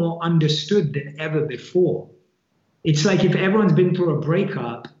you are more understood than ever before. It's like if everyone's been through a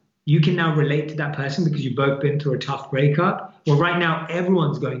breakup, you can now relate to that person because you've both been through a tough breakup. Well, right now,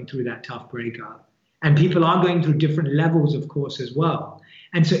 everyone's going through that tough breakup. And people are going through different levels, of course, as well.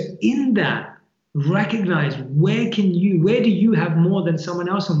 And so in that, recognize where do you have more than someone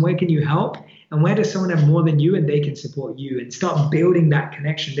else and where can you help? And where does someone have more than you and they can support you? And start building that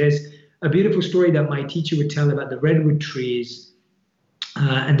connection. There's a beautiful story that my teacher would tell about the redwood trees.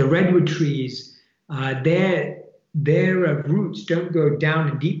 And the redwood trees, their roots don't go down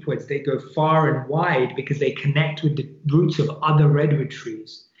and deepwards. They go far and wide because they connect with the roots of other redwood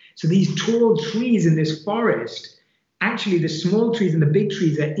trees. So these tall trees in this forest, actually the small trees and the big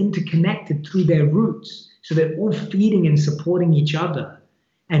trees are interconnected through their roots. So they're all feeding and supporting each other.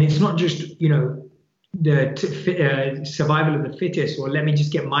 And it's not just, the survival of the fittest, or let me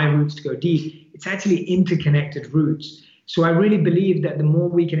just get my roots to go deep. It's actually interconnected roots. So I really believe that the more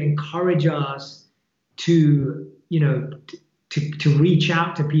we can encourage us to reach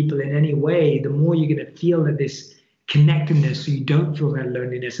out to people in any way, the more you're going to feel that this connectedness, so you don't feel that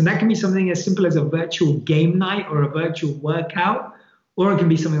loneliness. And that can be something as simple as a virtual game night or a virtual workout, or it can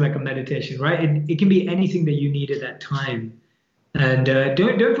be something like a meditation, right? It can be anything that you need at that time. And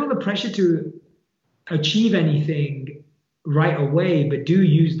don't feel the pressure to achieve anything right away, but do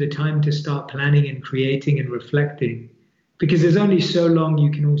use the time to start planning and creating and reflecting, because there's only so long you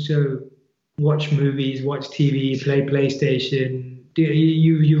can also watch movies, watch TV, play PlayStation.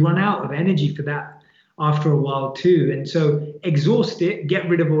 You run out of energy for that after a while too. And so exhaust it, get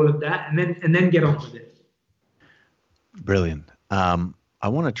rid of all of that, and then get on with it. Brilliant. I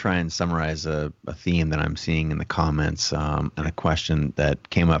want to try and summarize a theme that I'm seeing in the comments, and a question that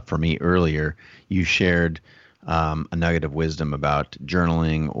came up for me earlier. You shared a nugget of wisdom about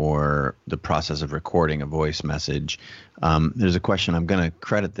journaling or the process of recording a voice message. There's a question, I'm going to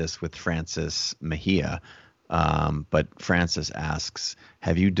credit this with Francis Mejia, but Francis asks,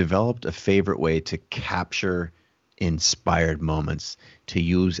 have you developed a favorite way to capture inspired moments to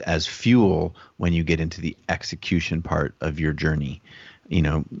use as fuel when you get into the execution part of your journey?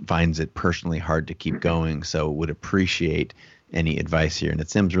 Finds it personally hard to keep going, so would appreciate any advice here. And it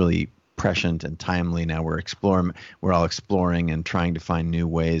seems really prescient and timely. Now we're all exploring and trying to find new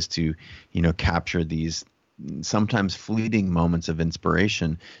ways to, capture these sometimes fleeting moments of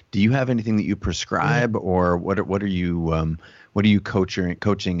inspiration. Do you have anything that you prescribe, or what are you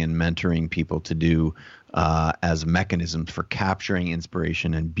coaching and mentoring people to do as mechanisms for capturing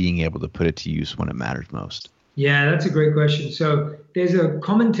inspiration and being able to put it to use when it matters most? Yeah, that's a great question. So there's a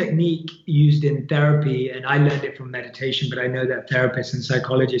common technique used in therapy, and I learned it from meditation, but I know that therapists and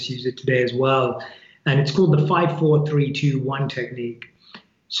psychologists use it today as well. And it's called the 5-4-3-2-1 technique.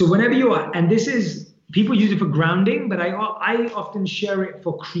 So whenever you are, and this is, people use it for grounding, but I often share it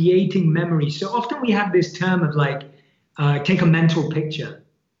for creating memories. So often we have this term of like, take a mental picture,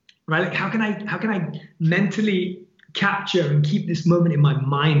 right? Like how can I mentally capture and keep this moment in my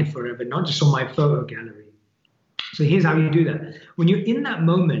mind forever, not just on my photo gallery? So here's how you do that. When you're in that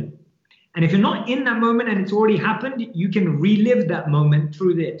moment, and if you're not in that moment and it's already happened, you can relive that moment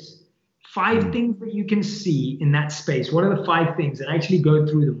through this. 5 things that you can see in that space. What are the 5 things? And actually go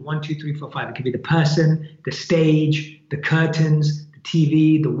through them. 1, 2, 3, 4, 5. It could be the person, the stage, the curtains, the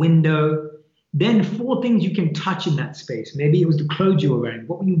TV, the window. Then 4 things you can touch in that space. Maybe it was the clothes you were wearing.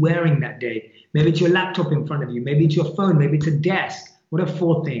 What were you wearing that day? Maybe it's your laptop in front of you. Maybe it's your phone. Maybe it's a desk. What are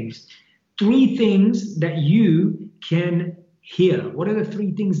 4 things? 3 things that you can hear. What are the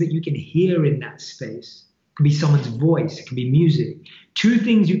 3 things that you can hear in that space? It could be someone's voice. It could be music. 2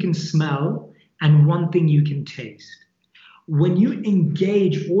 things you can smell, and 1 thing you can taste. When you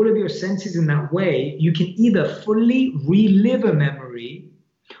engage all of your senses in that way, you can either fully relive a memory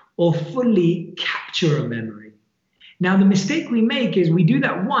or fully capture a memory. Now, the mistake we make is we do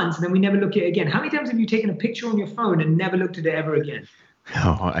that once and then we never look at it again. How many times have you taken a picture on your phone and never looked at it ever again?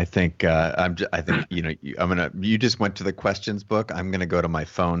 Oh, I think, you just went to the questions book. I'm going to go to my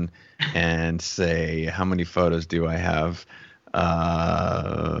phone and say, how many photos do I have?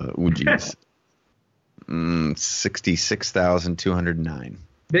 Geez. 66,209.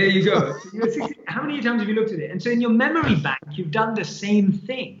 There you go. How many times have you looked at it? And so in your memory bank, you've done the same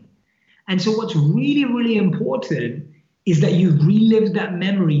thing. And so what's really, really important is that you relive that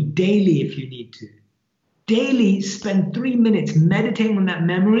memory daily if you need to. Daily, spend 3 minutes meditating on that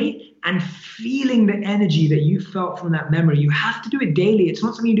memory and feeling the energy that you felt from that memory. You have to do it daily. It's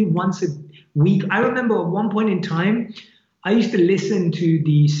not something you do once a week. I remember at one point in time, I used to listen to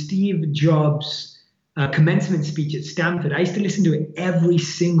the Steve Jobs commencement speech at Stanford. I used to listen to it every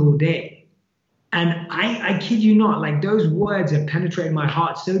single day. And I kid you not, like those words have penetrated my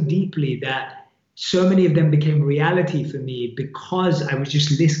heart so deeply that so many of them became reality for me because I was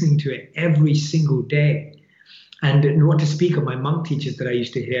just listening to it every single day. And what to speak of my monk teachers that I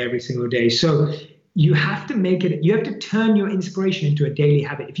used to hear every single day. So you have to you have to turn your inspiration into a daily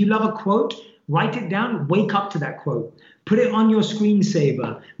habit. If you love a quote, write it down, wake up to that quote. Put it on your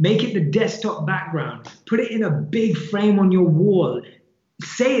screensaver, make it the desktop background, put it in a big frame on your wall.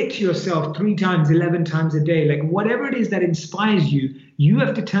 Say it to yourself 3 times, 11 times a day. Like whatever it is that inspires you, you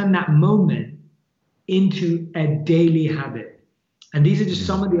have to turn that moment into a daily habit. And these are just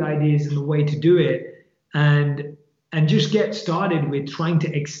some of the ideas and the way to do it. And just get started with trying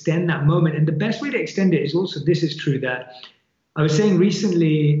to extend that moment. And the best way to extend it is also, this is true, that I was saying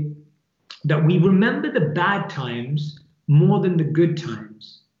recently that we remember the bad times more than the good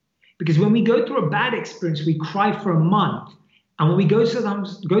times. Because when we go through a bad experience, we cry for a month. And when we go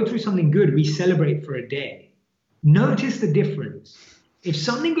through something good, we celebrate for a day. Notice the difference. If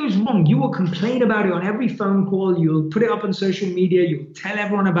something goes wrong, you will complain about it on every phone call. You'll put it up on social media. You'll tell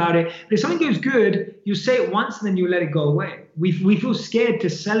everyone about it. But if something goes good, you say it once and then you let it go away. We feel scared to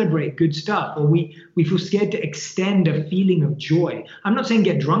celebrate good stuff, or we feel scared to extend a feeling of joy. I'm not saying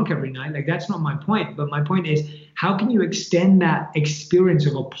get drunk every night. Like that's not my point. But my point is, how can you extend that experience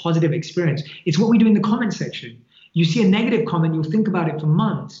of a positive experience? It's what we do in the comment section. You see a negative comment, you'll think about it for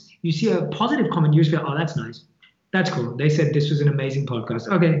months. You see a positive comment, you just feel, oh, that's nice. That's cool. They said this was an amazing podcast.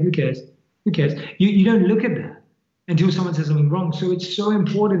 Okay, who cares? Who cares? You don't look at that until someone says something wrong. So it's so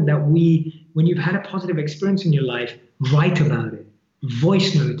important that when you've had a positive experience in your life, write about it,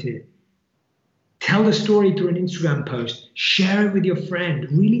 voice note it, tell the story through an Instagram post, share it with your friend,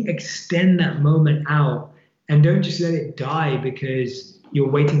 really extend that moment out, and don't just let it die because you're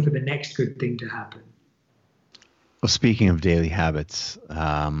waiting for the next good thing to happen. Well, speaking of daily habits,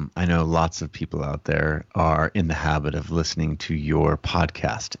 I know lots of people out there are in the habit of listening to your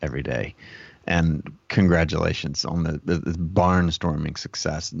podcast every day. And congratulations on the barnstorming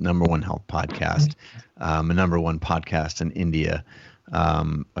success, #1 health podcast, a #1 podcast in India,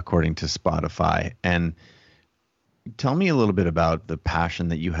 according to Spotify. And tell me a little bit about the passion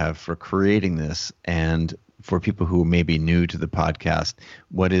that you have for creating this, and for people who may be new to the podcast,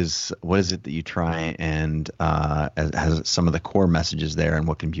 what is it that you try and has some of the core messages there, and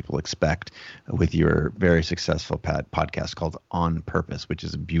what can people expect with your very successful podcast called On Purpose, which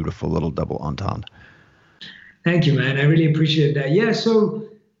is a beautiful little double entendre? Thank you, man. I really appreciate that. Yeah, so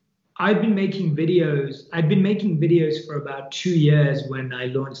I've been making videos. I've been making videos for about 2 years when I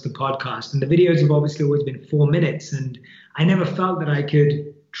launched the podcast, and the videos have obviously always been 4 minutes, and I never felt that I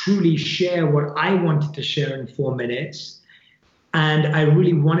could truly share what I wanted to share in 4 minutes. And I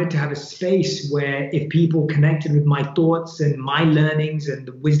really wanted to have a space where if people connected with my thoughts and my learnings and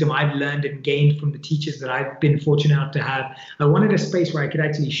the wisdom I've learned and gained from the teachers that I've been fortunate enough to have, I wanted a space where I could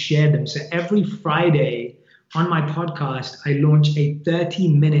actually share them. So every Friday on my podcast, I launch a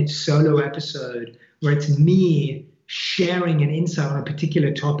 30-minute solo episode where it's me sharing an insight on a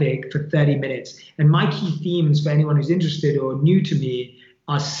particular topic for 30 minutes. And my key themes for anyone who's interested or new to me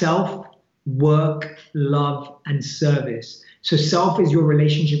are self, work, love, and service. So self is your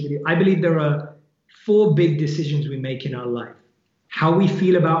relationship with you. I believe there are 4 big decisions we make in our life: how we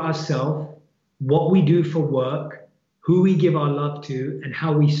feel about ourselves, what we do for work, who we give our love to, and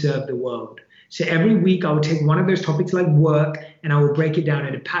how we serve the world. So every week I will take one of those topics like work, and I will break it down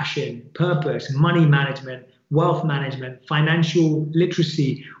into passion, purpose, money management, wealth management, financial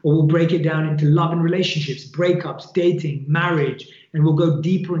literacy, or we'll break it down into love and relationships, breakups, dating, marriage, and we'll go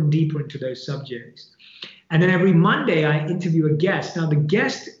deeper and deeper into those subjects. And then every Monday I interview a guest. Now the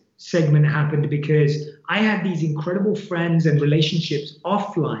guest segment happened because I had these incredible friends and relationships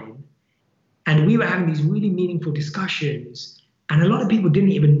offline, and we were having these really meaningful discussions. And a lot of people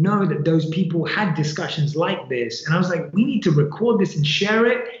didn't even know that those people had discussions like this. And I was like, we need to record this and share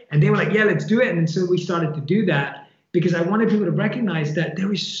it. And they were like, yeah, let's do it. And so we started to do that. because I wanted people to recognize that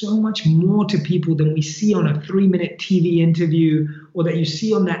there is so much more to people than we see on a 3-minute TV interview, or that you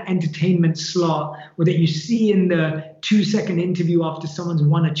see on that entertainment slot, or that you see in the 2-second interview after someone's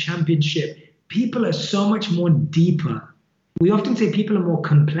won a championship. People are so much more deeper. We often say people are more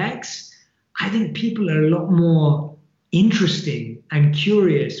complex. I think people are a lot more interesting and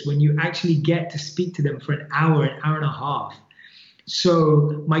curious when you actually get to speak to them for an hour and a half.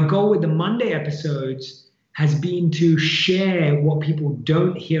 So my goal with the Monday episodes has been to share what people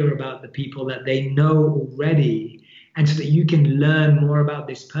don't hear about the people that they know already, and so that you can learn more about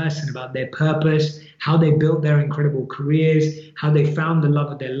this person, about their purpose, how they built their incredible careers, how they found the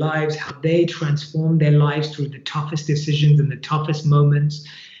love of their lives, how they transformed their lives through the toughest decisions and the toughest moments.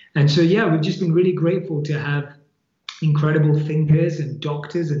 And so, yeah, we've just been really grateful to have incredible thinkers and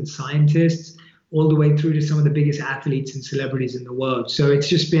doctors and scientists all the way through to some of the biggest athletes and celebrities in the world. So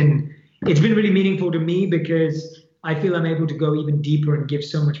it's been really meaningful to me, because I feel I'm able to go even deeper and give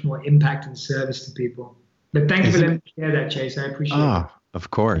so much more impact and service to people. But thank you for letting me share that, Chase. I appreciate it.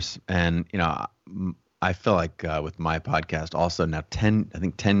 Of course. And, I feel like with my podcast also now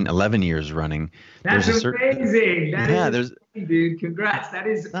 11 years running. That's amazing. That is amazing, dude. Congrats. That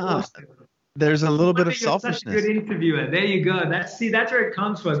is awesome. There's a little bit of selfishness. Such a good interviewer. There you go. That's where it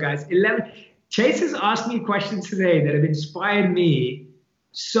comes from, guys. Chase has asked me questions today that have inspired me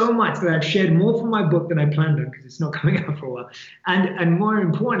so much, that I've shared more from my book than I planned on, because it's not coming out for a while. And more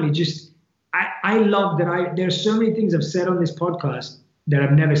importantly, just I love that there's so many things I've said on this podcast that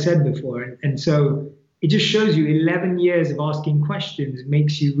I've never said before. And so it just shows you 11 years of asking questions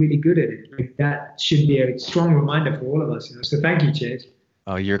makes you really good at it. Like, that should be a strong reminder for all of us. So thank you, Chase.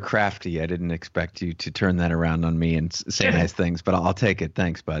 Oh, you're crafty. I didn't expect you to turn that around on me and say nice things, but I'll take it.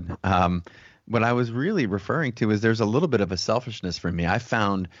 Thanks, bud. What I was really referring to is there's a little bit of a selfishness for me. I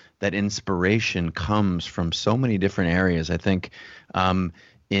found that inspiration comes from so many different areas. I think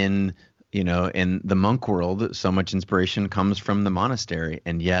in the monk world, so much inspiration comes from the monastery.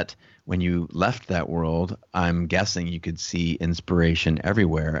 And yet when you left that world, I'm guessing you could see inspiration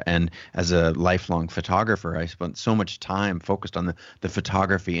everywhere. And as a lifelong photographer, I spent so much time focused on the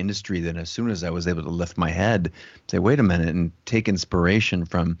photography industry that as soon as I was able to lift my head, say, wait a minute, and take inspiration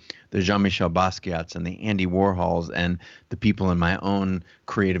from the Jean-Michel Basquiat's and the Andy Warhols and the people in my own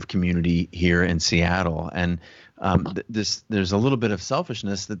creative community here in Seattle. And there's a little bit of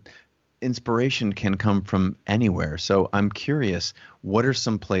selfishness that inspiration can come from anywhere. So I'm curious, what are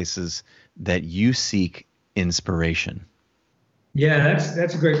some places that you seek inspiration? Yeah,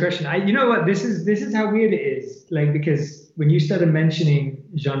 that's a great question. You know what? This is how weird it is. Like, because when you started mentioning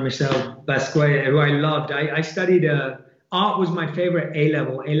Jean-Michel Basquiat, who I loved, I studied art was my favorite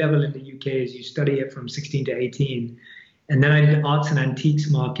A-level. A-level in the UK is you study it from 16 to 18. And then I did arts and antiques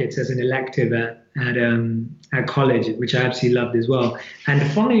markets as an elective at college, which I absolutely loved as well.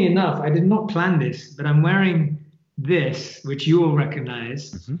 And funnily enough, I did not plan this, but I'm wearing this, which you will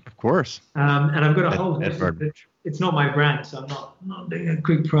recognize. Mm-hmm, of course. And I've got a whole. It's not my brand, so I'm not doing a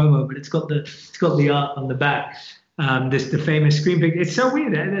quick promo, but it's got the art on the back. The famous screen picture. It's so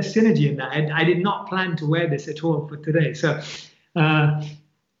weird. There's synergy in that. I did not plan to wear this at all for today. So,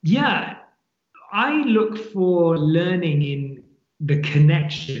 yeah. I look for learning in the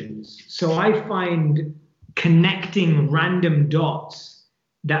connections. So I find connecting random dots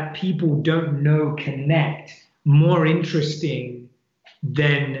that people don't know connect more interesting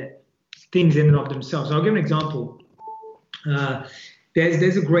than things in and of themselves. So I'll give an example.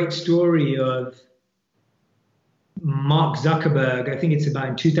 There's a great story of Mark Zuckerberg. I think it's about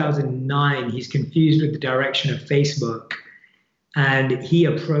in 2009. He's confused with the direction of Facebook. And he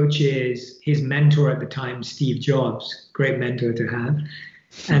approaches his mentor at the time, Steve Jobs, great mentor to have,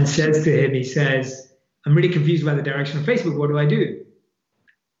 and says to him, he says, I'm really confused about the direction of Facebook. What do I do?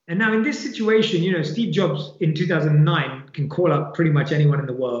 And now in this situation, Steve Jobs in 2009 can call up pretty much anyone in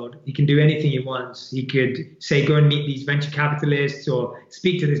the world. He can do anything he wants. He could say, go and meet these venture capitalists, or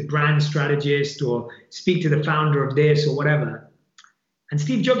speak to this brand strategist, or speak to the founder of this, or whatever. And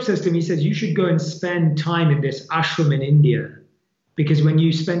Steve Jobs says to him, he says, you should go and spend time in this ashram in India. Because when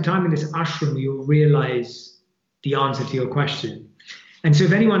you spend time in this ashram, you'll realize the answer to your question. And so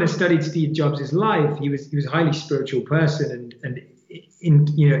if anyone has studied Steve Jobs' life, he was a highly spiritual person and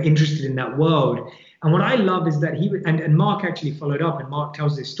interested in that world. And what I love is that and Mark actually followed up, and Mark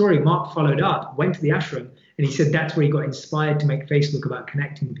tells this story. Mark followed up, went to the ashram, and he said that's where he got inspired to make Facebook about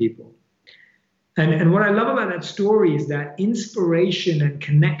connecting people. And what I love about that story is that inspiration and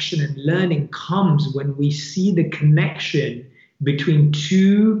connection and learning comes when we see the connection between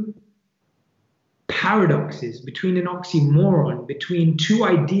two paradoxes, between an oxymoron, between two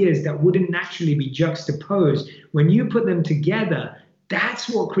ideas that wouldn't naturally be juxtaposed. When you put them together, that's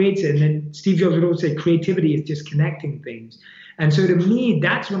what creates it. And then Steve Jobs would always say creativity is just connecting things. And so to me,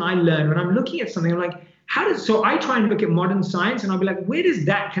 that's when I learn. When I'm looking at something, I'm like, so I try and look at modern science and I'll be like, where does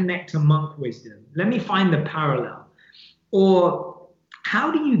that connect to monk wisdom? Let me find the parallel. Or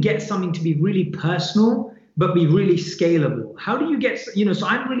how do you get something to be really personal, but be really scalable? How do you get, so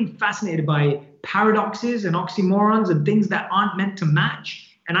I'm really fascinated by paradoxes and oxymorons and things that aren't meant to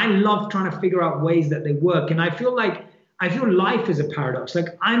match. And I love trying to figure out ways that they work. And I feel life is a paradox. Like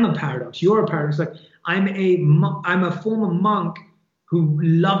I'm a paradox. You're a paradox. Like I'm a former monk who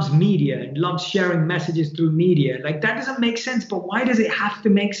loves media and loves sharing messages through media. Like that doesn't make sense, but why does it have to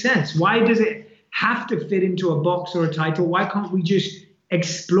make sense? Why does it have to fit into a box or a title? Why can't we just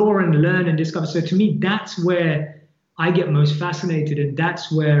explore and learn and discover? So to me, that's where I get most fascinated, and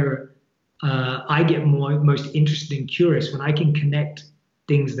that's where I get most interested and curious, when I can connect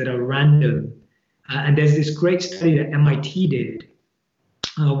things that are random. And there's this great study that MIT did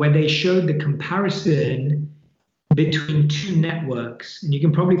where they showed the comparison between two networks. And you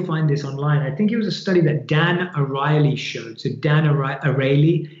can probably find this online. I think it was a study that Dan Ariely showed. So Dan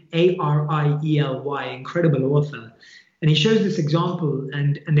Ariely, Ariely, incredible author. And he shows this example,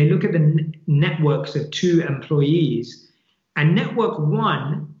 and they look at the networks of two employees. And network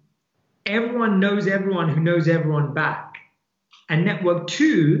one, everyone knows everyone who knows everyone back. And network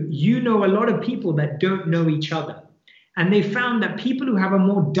two, you know a lot of people that don't know each other. And they found that people who have a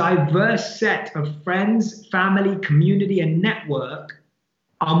more diverse set of friends, family, community, and network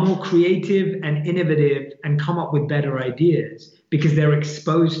are more creative and innovative and come up with better ideas because they're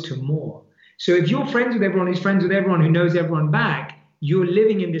exposed to more. So if you're friends with everyone who's friends with everyone who knows everyone back, you're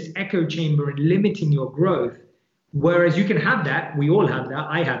living in this echo chamber and limiting your growth. Whereas you can have that. We all have that.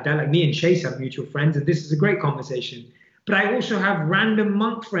 I have that. Like me and Chase have mutual friends, and this is a great conversation. But I also have random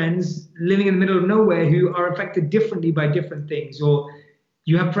monk friends living in the middle of nowhere who are affected differently by different things. Or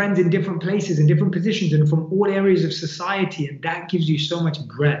you have friends in different places, in different positions, and from all areas of society. And that gives you so much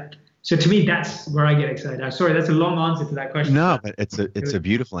breadth. So to me, that's where I get excited. I'm sorry, that's a long answer to that question. No, but it's a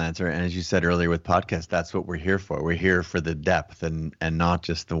beautiful answer. And as you said earlier with podcasts, that's what we're here for. We're here for the depth and not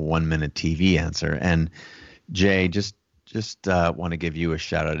just the 1 minute TV answer. And Jay, just want to give you a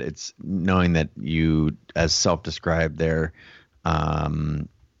shout out. It's knowing that you, as self-described, there,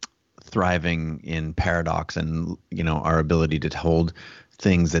 thriving in paradox and, our ability to hold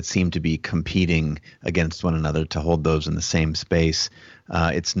things that seem to be competing against one another, to hold those in the same space.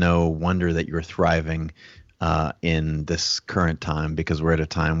 It's no wonder that you're thriving in this current time, because we're at a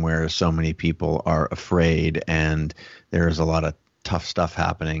time where so many people are afraid and there's a lot of tough stuff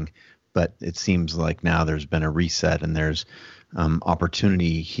happening. But it seems like now there's been a reset, and there's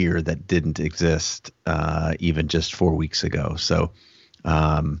opportunity here that didn't exist even just 4 weeks ago. So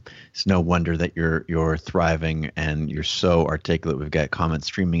it's no wonder that you're thriving and you're so articulate. We've got comments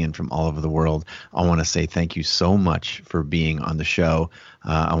streaming in from all over the world. I want to say thank you so much for being on the show.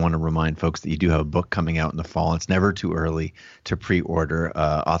 I want to remind folks that you do have a book coming out in the fall. It's never too early to pre-order.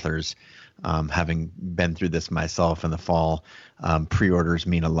 Authors, having been through this myself in the fall, pre-orders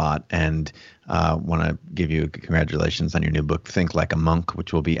mean a lot. And want to give you congratulations on your new book, Think Like a Monk,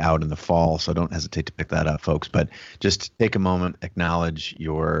 which will be out in the fall. So don't hesitate to pick that up, folks. But just take a moment, acknowledge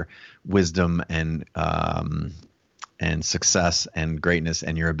your wisdom and success and greatness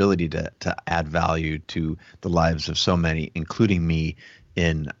and your ability to add value to the lives of so many, including me,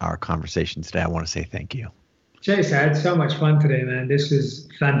 in our conversation today. I want to say thank you. Chase, I had so much fun today, man. This was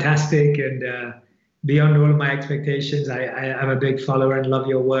fantastic and beyond all of my expectations. I'm a big follower and love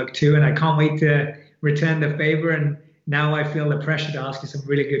your work too. And I can't wait to return the favor. And now I feel the pressure to ask you some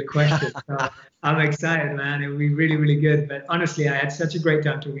really good questions. So I'm excited, man. It'll be really, really good. But honestly, I had such a great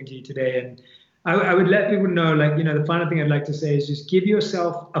time talking to you today. And I would let people know, the final thing I'd like to say is just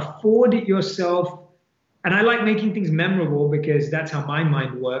afford yourself. And I like making things memorable because that's how my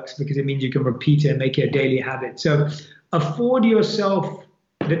mind works, because it means you can repeat it and make it a daily habit. So afford yourself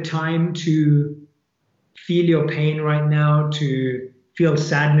the time to feel your pain right now, to feel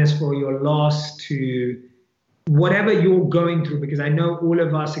sadness for your loss, to whatever you're going through, because I know all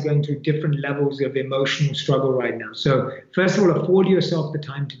of us are going through different levels of emotional struggle right now. So first of all, afford yourself the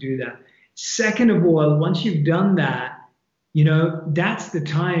time to do that. Second of all, once you've done that, that's the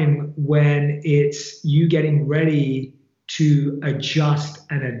time when it's you getting ready to adjust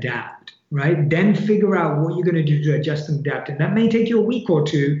and adapt, right? Then figure out what you're going to do to adjust and adapt. And that may take you a week or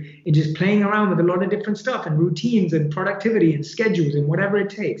two in just playing around with a lot of different stuff and routines and productivity and schedules and whatever it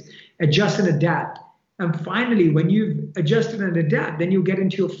takes. Adjust and adapt. And finally, when you've adjusted and adapt, then you'll get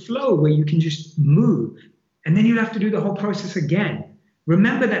into a flow where you can just move. And then you'll have to do the whole process again.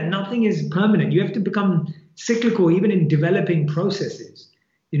 Remember that nothing is permanent. You have to become cyclical even in developing processes.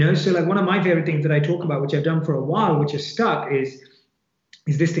 So like one of my favorite things that I talk about, which I've done for a while, which is stuck, is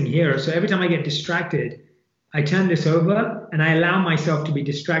this thing here. So every time I get distracted, I turn this over and I allow myself to be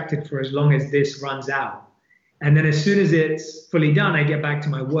distracted for as long as this runs out. And then as soon as it's fully done, I get back to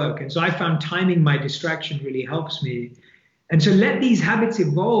my work. And so I found timing my distraction really helps me. And so let these habits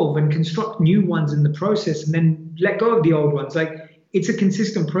evolve and construct new ones in the process, and then let go of the old ones. Like, it's a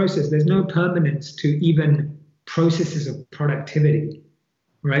consistent process. There's no permanence to even processes of productivity,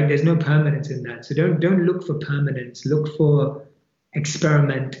 right? There's no permanence in that. So don't look for permanence. Look for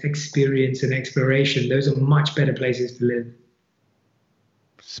experiment, experience, and exploration. Those are much better places to live.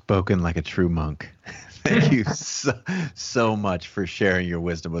 Spoken like a true monk. Thank you so much for sharing your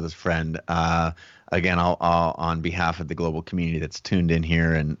wisdom with us, friend. Again, I'll on behalf of the global community that's tuned in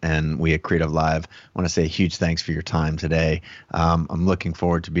here and we at Creative Live, I want to say a huge thanks for your time today. I'm looking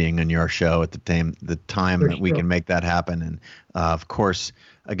forward to being on your show at the time that we can make that happen. And of course,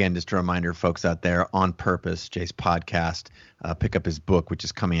 again, just a reminder, folks out there, On Purpose, Jay's podcast, pick up his book, which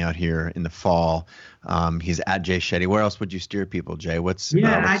is coming out here in the fall. He's at Jay Shetty. Where else would you steer people, Jay? What's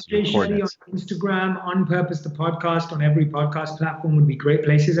at Jay Shetty on Instagram, On Purpose, the podcast on every podcast platform would be great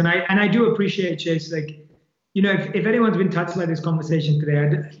places. And I do appreciate, Chase, like, if anyone's been touched by this conversation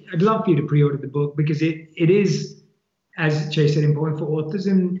today, I'd love for you to pre-order the book, because it is, as Jay said, important for authors.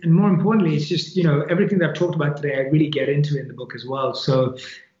 And more importantly, it's just, everything that I've talked about today, I really get into in the book as well. So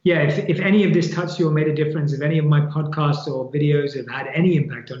yeah, if any of this touched you or made a difference, if any of my podcasts or videos have had any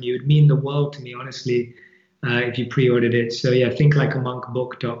impact on you, it'd mean the world to me, honestly, if you pre-ordered it. So yeah,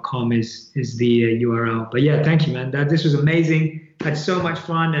 thinklikeamonkbook.com is the URL. But yeah, thank you, man. This was amazing. Had so much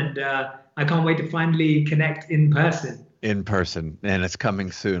fun, and I can't wait to finally connect in person. In person, and it's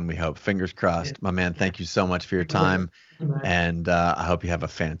coming soon, we hope. Fingers crossed. Yeah. My man, thank you so much for your time, and I hope you have a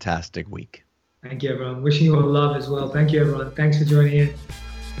fantastic week. Thank you, everyone. Wishing you all love as well. Thank you, everyone. Thanks for joining in.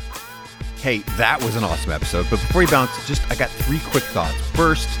 Hey, that was an awesome episode. But before you bounce, I got 3 quick thoughts.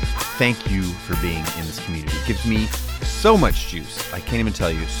 First, thank you for being in this community. It gives me so much juice. I can't even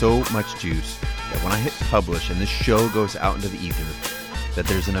tell you, so much juice that when I hit publish and this show goes out into the ether, that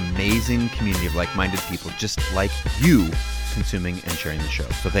there's an amazing community of like-minded people just like you consuming and sharing the show.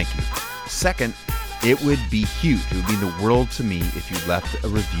 So thank you. Second, it would be huge. It would mean the world to me if you left a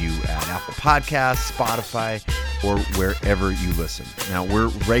review at Apple Podcasts, Spotify, or wherever you listen. Now, we're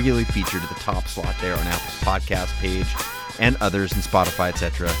regularly featured at the top slot there on Apple's podcast page and others, and Spotify,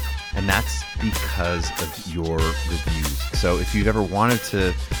 etc. And that's because of your reviews. So if you've ever wanted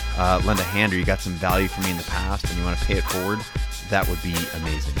to lend a hand, or you got some value from me in the past and you want to pay it forward, that would be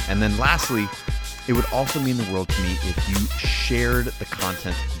amazing. And then lastly, it would also mean the world to me if you shared the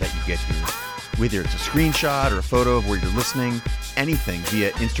content that you get here, whether it's a screenshot or a photo of where you're listening, anything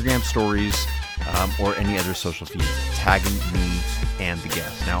via Instagram stories or any other social feeds, tagging me and the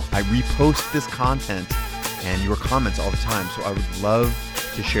guest. Now, I repost this content and your comments all the time, so I would love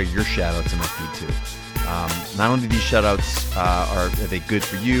to share your shout outs in my feed too. Not only these shout outs are they good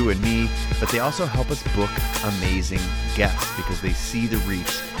for you and me, but they also help us book amazing guests because they see the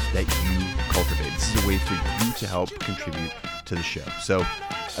reach that you cultivate. This is a way for you to help contribute to the show. So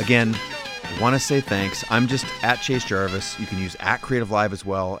again, I want to say thanks. I'm just at Chase Jarvis. You can use at Creative Live as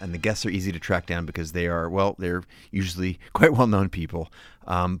well, and the guests are easy to track down because they're usually quite well-known people.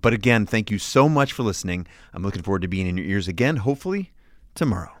 But again, thank you so much for listening. I'm looking forward to being in your ears again, hopefully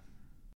tomorrow.